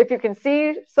don't if you can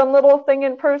see some little thing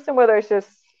in person, whether it's just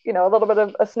a little bit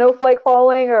of a snowflake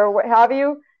falling or what have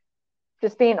you,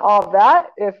 just being all of that.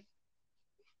 If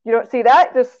you don't see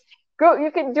that, just go.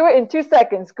 You can do it in 2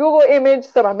 seconds. Google image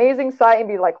some amazing site and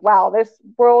be like, wow, this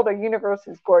world or universe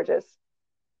is gorgeous.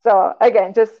 So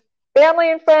again, just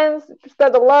family and friends,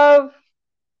 spread the love,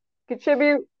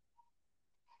 contribute.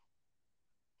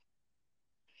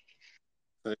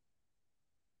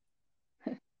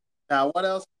 Now, what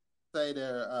else say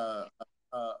there,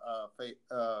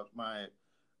 my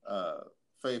uh,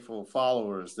 faithful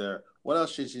followers there? What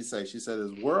else should she say? She said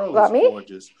his world About is me,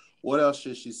 gorgeous. What else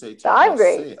should she say to I'm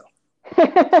great.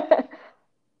 herself?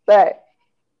 But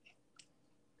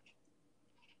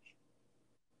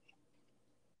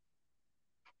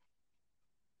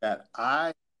That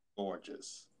I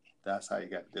gorgeous. That's how you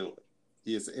got to do it.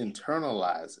 You just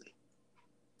internalize it.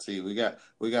 See, we got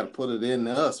to put it in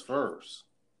us first.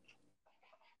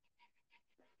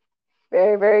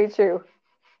 very, very true.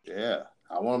 Yeah,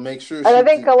 I want to make sure And I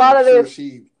think a lot make of sure this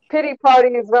she. pity party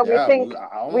is when we Yeah, think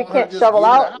I don't we want her to can't just shovel get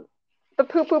it out out. the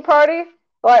poo poo party.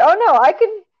 Like, oh no, I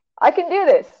can do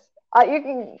this.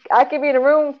 I can be in a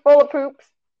room full of poops.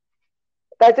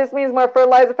 That just means more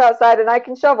fertilizer outside, and I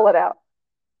can shovel it out.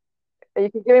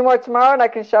 You can give me more tomorrow, and I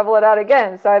can shovel it out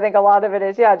again. So I think a lot of it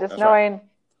is, yeah, just That's right. knowing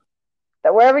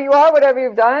that wherever you are, whatever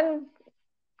you've done,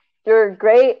 you're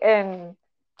great and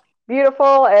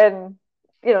beautiful, and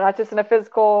not just in a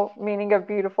physical meaning of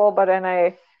beautiful, but in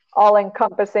a all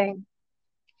encompassing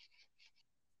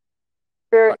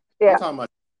Right. spirit. I'm Yeah. talking about.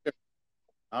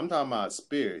 I'm talking about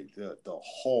spirit, the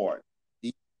heart,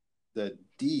 the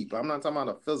deep. I'm not talking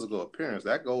about the physical appearance.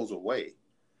 That goes away.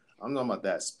 I'm talking about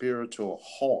that spiritual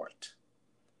heart.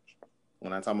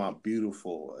 When I talk about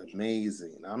beautiful,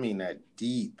 amazing, I mean that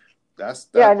deep. Yeah,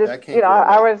 just That can't go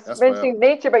I away. was That's forever. mentioning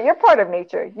nature, but you're part of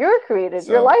nature. You're created.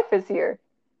 Your So life is here.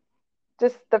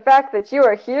 Just the fact that you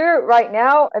are here right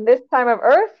now in this time of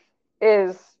Earth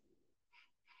is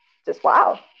just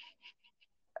wow.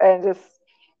 And just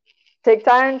take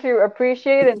time to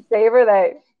appreciate and savor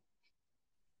that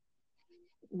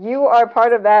you are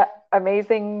part of that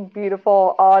amazing,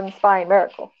 beautiful, awe-inspiring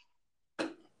miracle.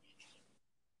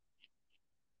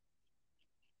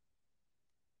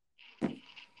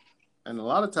 And a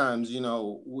lot of times,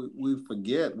 we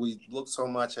forget, we look so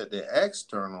much at the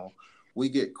external, we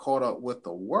get caught up with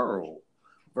the world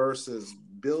versus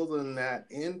building that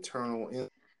internal.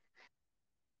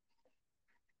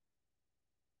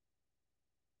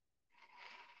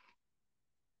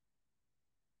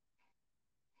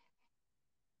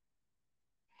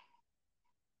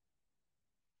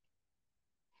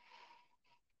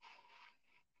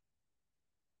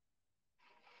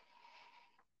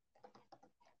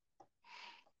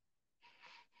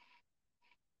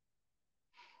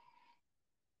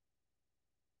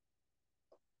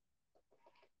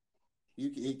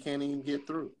 He can't even get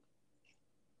through.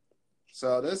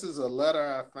 So this is a letter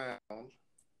I found.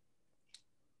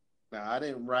 Now I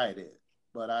didn't write it,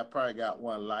 but I probably got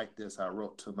one like this I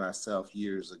wrote to myself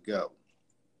years ago.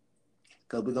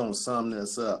 Because we're gonna sum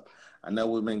this up. I know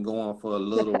we've been going for a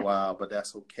little while, but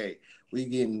that's okay. We're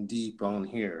getting deep on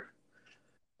here.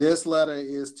 This letter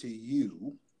is to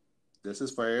you. This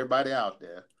is for everybody out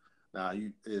there. Now,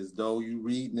 as though you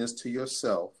reading this to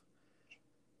yourself,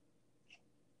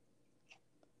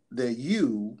 the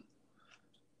you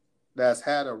that's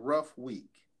had a rough week,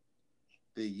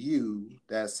 the you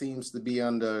that seems to be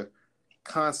under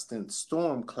constant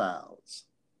storm clouds,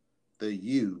 the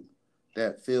you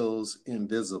that feels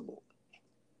invisible,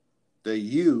 the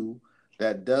you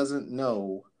that doesn't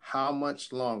know how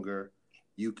much longer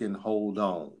you can hold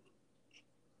on,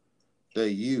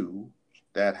 the you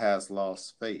that has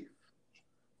lost faith,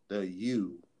 the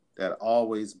you that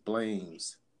always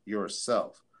blames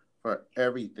yourself for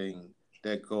everything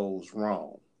that goes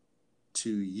wrong.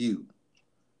 To you,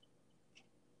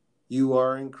 you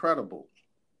are incredible.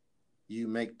 You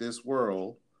make this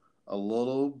world a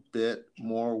little bit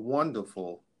more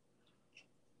wonderful.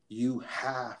 You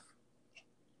have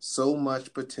so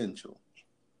much potential,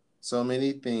 so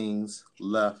many things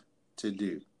left to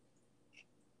do.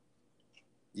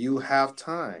 You have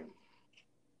time.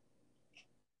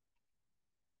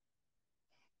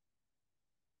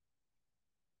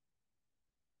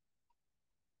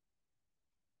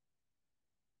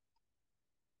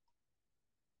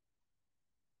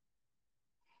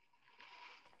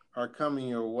 Are coming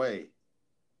your way.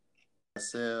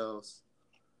 Ourselves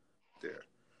there.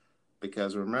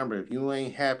 Because remember, if you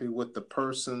ain't happy with the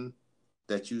person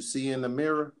that you see in the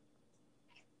mirror,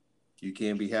 you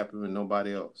can't be happy with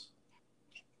nobody else.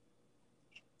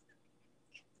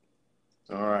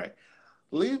 All right.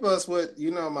 Leave us with,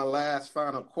 my last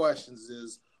final questions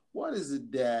is what is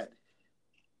it that,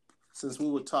 since we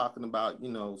were talking about,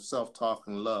 self talk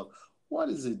and love, what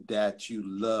is it that you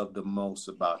love the most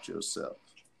about yourself?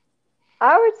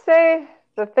 I would say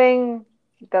the thing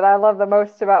that I love the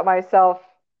most about myself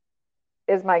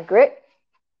is my grit.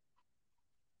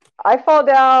 I fall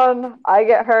down, I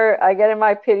get hurt, I get in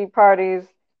my pity parties,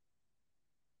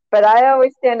 but I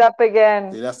always stand up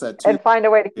again See, that's that two. and find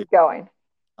a way to keep going.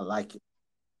 I like it.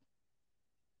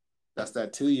 That's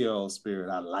that 2 year old spirit.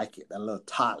 I like it. That little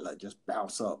toddler just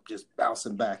bounce up, just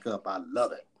bouncing back up. I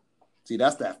love it. See,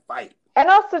 that's that fight. And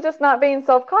also just not being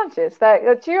self conscious. That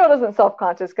a 2-year-old isn't self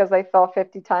conscious because they fell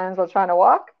 50 times while trying to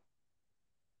walk.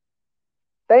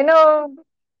 They know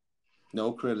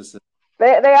No criticism.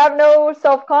 they have no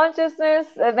self consciousness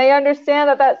and they understand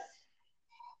that that's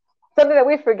something that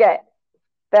we forget.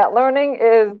 That learning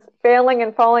is failing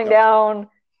and falling Yep. down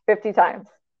 50 times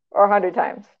or 100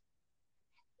 times.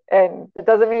 And it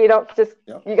doesn't mean you don't just,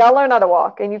 Yep. you got to learn how to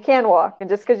walk and you can walk. And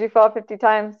just because you fell 50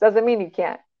 times doesn't mean you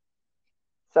can't.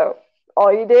 So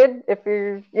all you did, if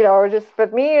you're, or just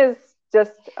with me is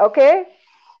just, okay,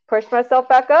 push myself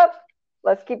back up.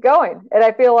 Let's keep going. And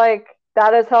I feel like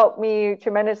that has helped me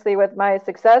tremendously with my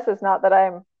success. It's not that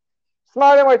I'm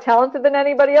smarter, more talented than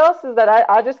anybody else, is that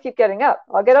I'll just keep getting up.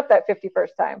 I'll get up that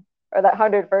 51st time or that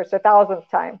 101st or 1000th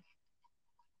time.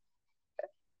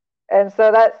 And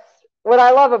so that's what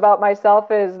I love about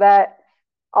myself is that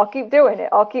I'll keep doing it.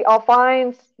 I'll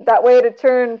find that way to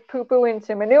turn poo poo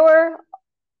into manure.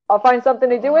 I'll find something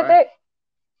to do with it.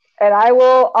 And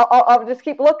I'll just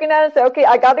keep looking at it and say, okay,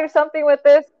 I got to do something with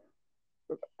this.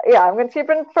 Yeah, I'm going to keep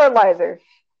it in fertilizer.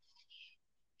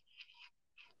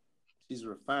 She's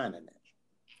refining it.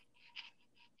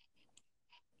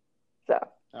 So.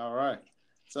 All right.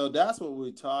 So that's what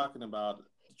we're talking about.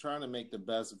 Trying to make the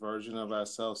best version of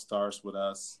ourselves starts with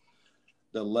us.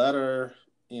 The letter,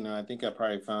 I think I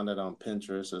probably found it on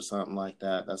Pinterest or something like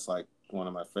that. That's like one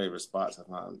of my favorite spots. I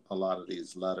found a lot of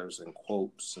these letters and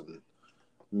quotes and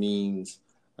memes.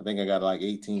 I think I got like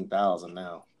 18,000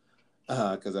 now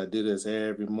because I do this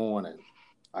every morning.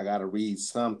 I got to read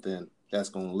something that's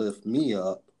going to lift me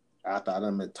up after I've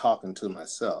been talking to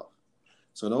myself.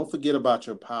 So don't forget about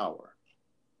your power.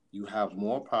 You have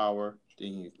more power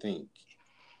than you think.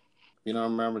 If you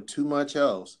don't remember too much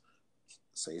else,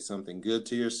 say something good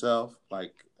to yourself,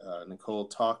 like Nicole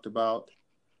talked about.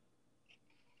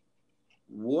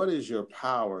 What is your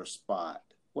power spot?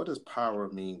 What does power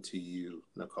mean to you,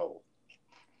 Nicole?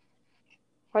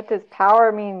 What does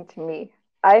power mean to me?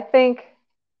 I think What is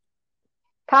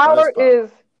power power? is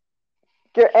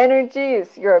your energy,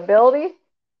 is your ability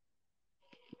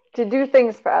to do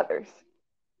things for others.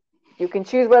 You can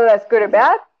choose whether that's good or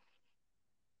bad,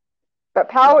 but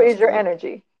power That's is your good.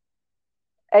 energy,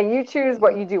 and you choose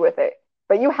what Mm-hmm. you do with it.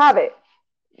 But you have it.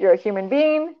 You're a human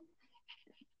being.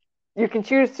 You can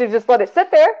choose to just let it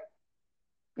sit there.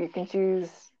 You can choose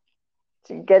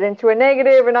to get into a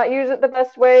negative or not use it the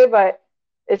best way, but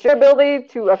it's your ability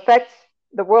to affect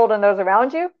the world and those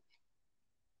around you.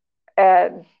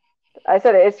 And I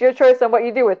said it, it's your choice on what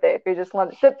you do with it. If you just let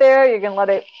it sit there, you can let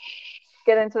it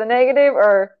get into the negative,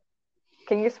 or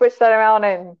can you switch that around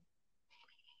and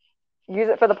use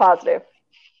it for the positive?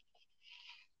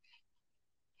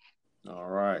 All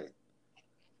right.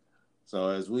 So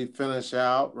as we finish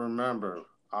out, remember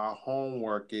our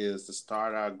homework is to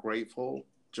start our grateful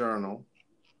journal,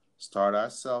 start our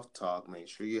self-talk. Make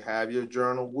sure you have your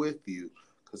journal with you,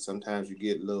 because sometimes you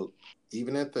get a little.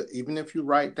 Even if you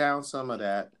write down some of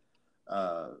that,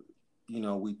 uh,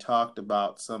 we talked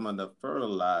about some of the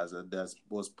fertilizer that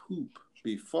was poop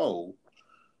before.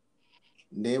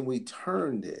 Then we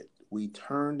turned it. We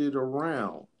turned it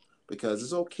around because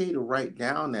it's okay to write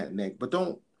down that neck, but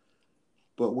don't.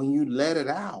 But when you let it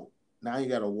out, now you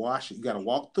got to wash it. You got to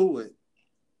walk through it,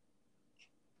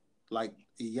 like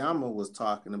Iyama was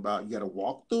talking about. You got to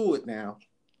walk through it now.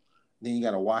 Then you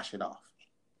got to wash it off.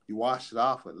 You wash it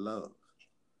off with love.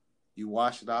 You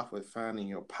wash it off with finding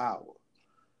your power.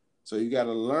 So you got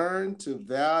to learn to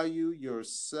value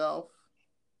yourself,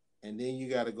 and then you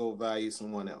got to go value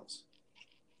someone else.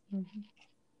 Mm-hmm.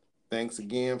 Thanks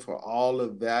again for all the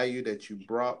value that you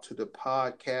brought to the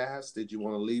podcast. Did you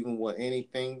want to leave them with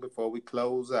anything before we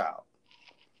close out?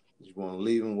 Did you want to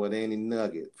leave them with any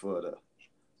nugget for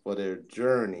their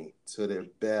journey to their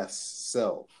best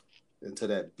self, into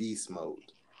that beast mode?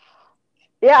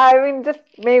 Yeah, I mean, just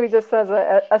maybe just as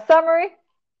a summary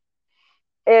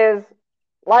is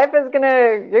life is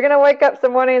you're gonna wake up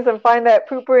some mornings and find that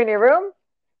pooper in your room.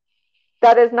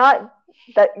 That is not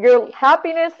that your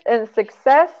happiness and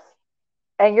success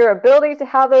and your ability to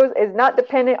have those is not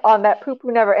dependent on that poo poo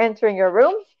never entering your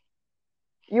room.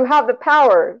 You have the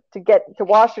power to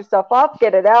wash yourself off,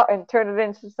 get it out, and turn it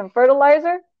into some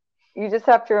fertilizer. You just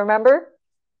have to remember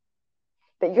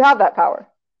that you have that power.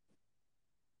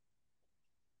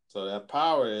 So that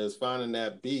power is finding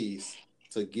that beast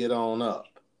to get on up,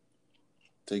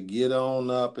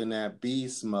 in that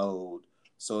beast mode,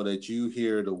 so that you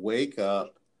here to wake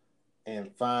up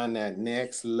and find that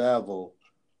next level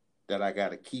that I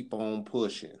got to keep on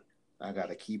pushing. I got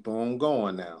to keep on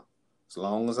going now. As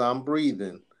long as I'm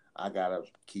breathing, I got to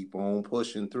keep on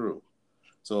pushing through.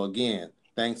 So, again,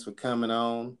 thanks for coming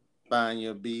on. Find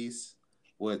Your Beast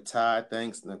with Ty.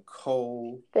 Thanks,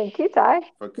 Nicole, Thank you, Ty.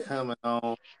 for coming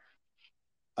on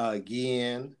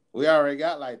again. We already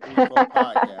got like 3, 4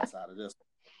 podcasts out of this.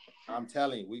 I'm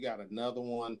telling you, we got another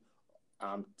one.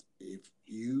 If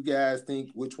you guys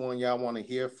think which one y'all want to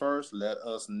hear first, let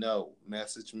us know.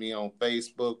 Message me on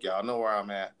Facebook. Y'all know where I'm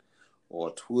at,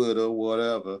 or Twitter,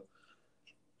 whatever.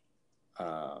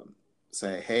 Um,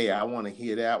 Say, hey, I want to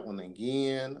hear that one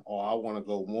again, or I want to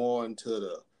go more into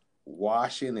the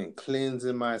washing and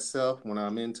cleansing myself when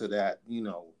I'm into that,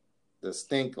 the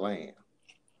stink land.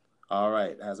 All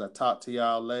right. As I talk to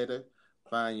y'all later,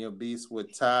 find your beast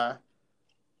with Ty.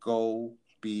 Go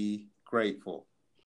be grateful.